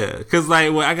 Yeah, because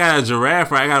like when I got a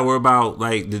giraffe, right, I gotta worry about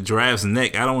like the giraffe's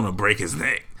neck. I don't want to break his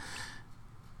neck.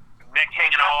 Neck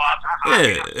hanging all up.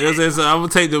 Yeah,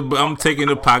 I'm taking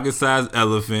the pocket-sized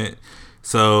elephant,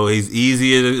 so he's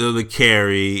easier to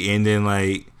carry, and then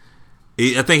like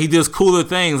I think he does cooler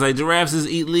things. Like giraffes just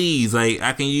eat leaves. Like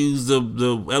I can use the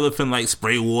elephant like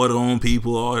spray water on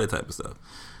people, all that type of stuff.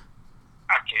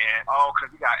 I can't. Oh,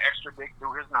 because he got extra dick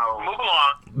through his nose. Move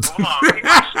along. He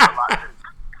got shit a lot.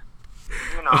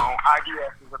 You know,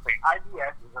 IDS is a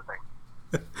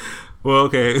thing. Well,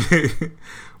 okay.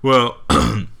 Well,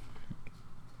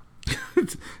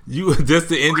 you just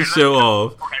to end the show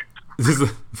off. Okay. Just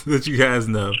let you guys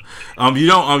know, you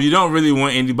don't really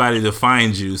want anybody to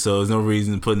find you, so there's no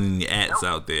reason putting any ads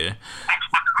out there.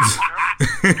 You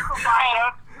can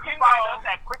find us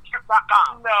at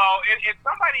quicktrip.com. No, if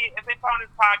they found this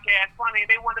podcast funny and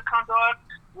they want to come to us,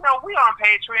 you know, we on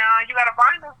Patreon. You gotta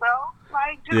find us though.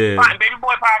 Like just find Baby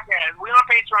Boy Podcast. We on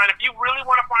Patreon. If you really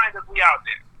want to find us, we out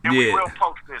there. And we will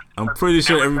post this. I'm pretty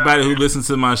sure everybody who listens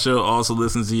to my show also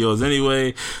listens to yours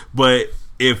anyway. But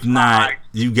if not,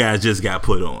 you guys just got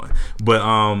put on. But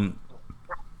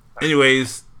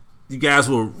anyways, you guys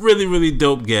were really, really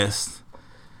dope guests.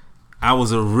 I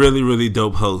was a really, really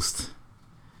dope host.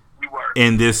 You were.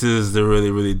 And this is the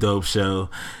really, really dope show.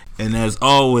 And as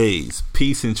always,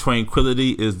 peace and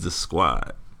tranquility is the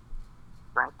squad.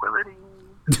 Tranquility.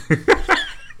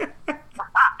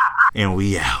 And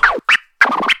we out.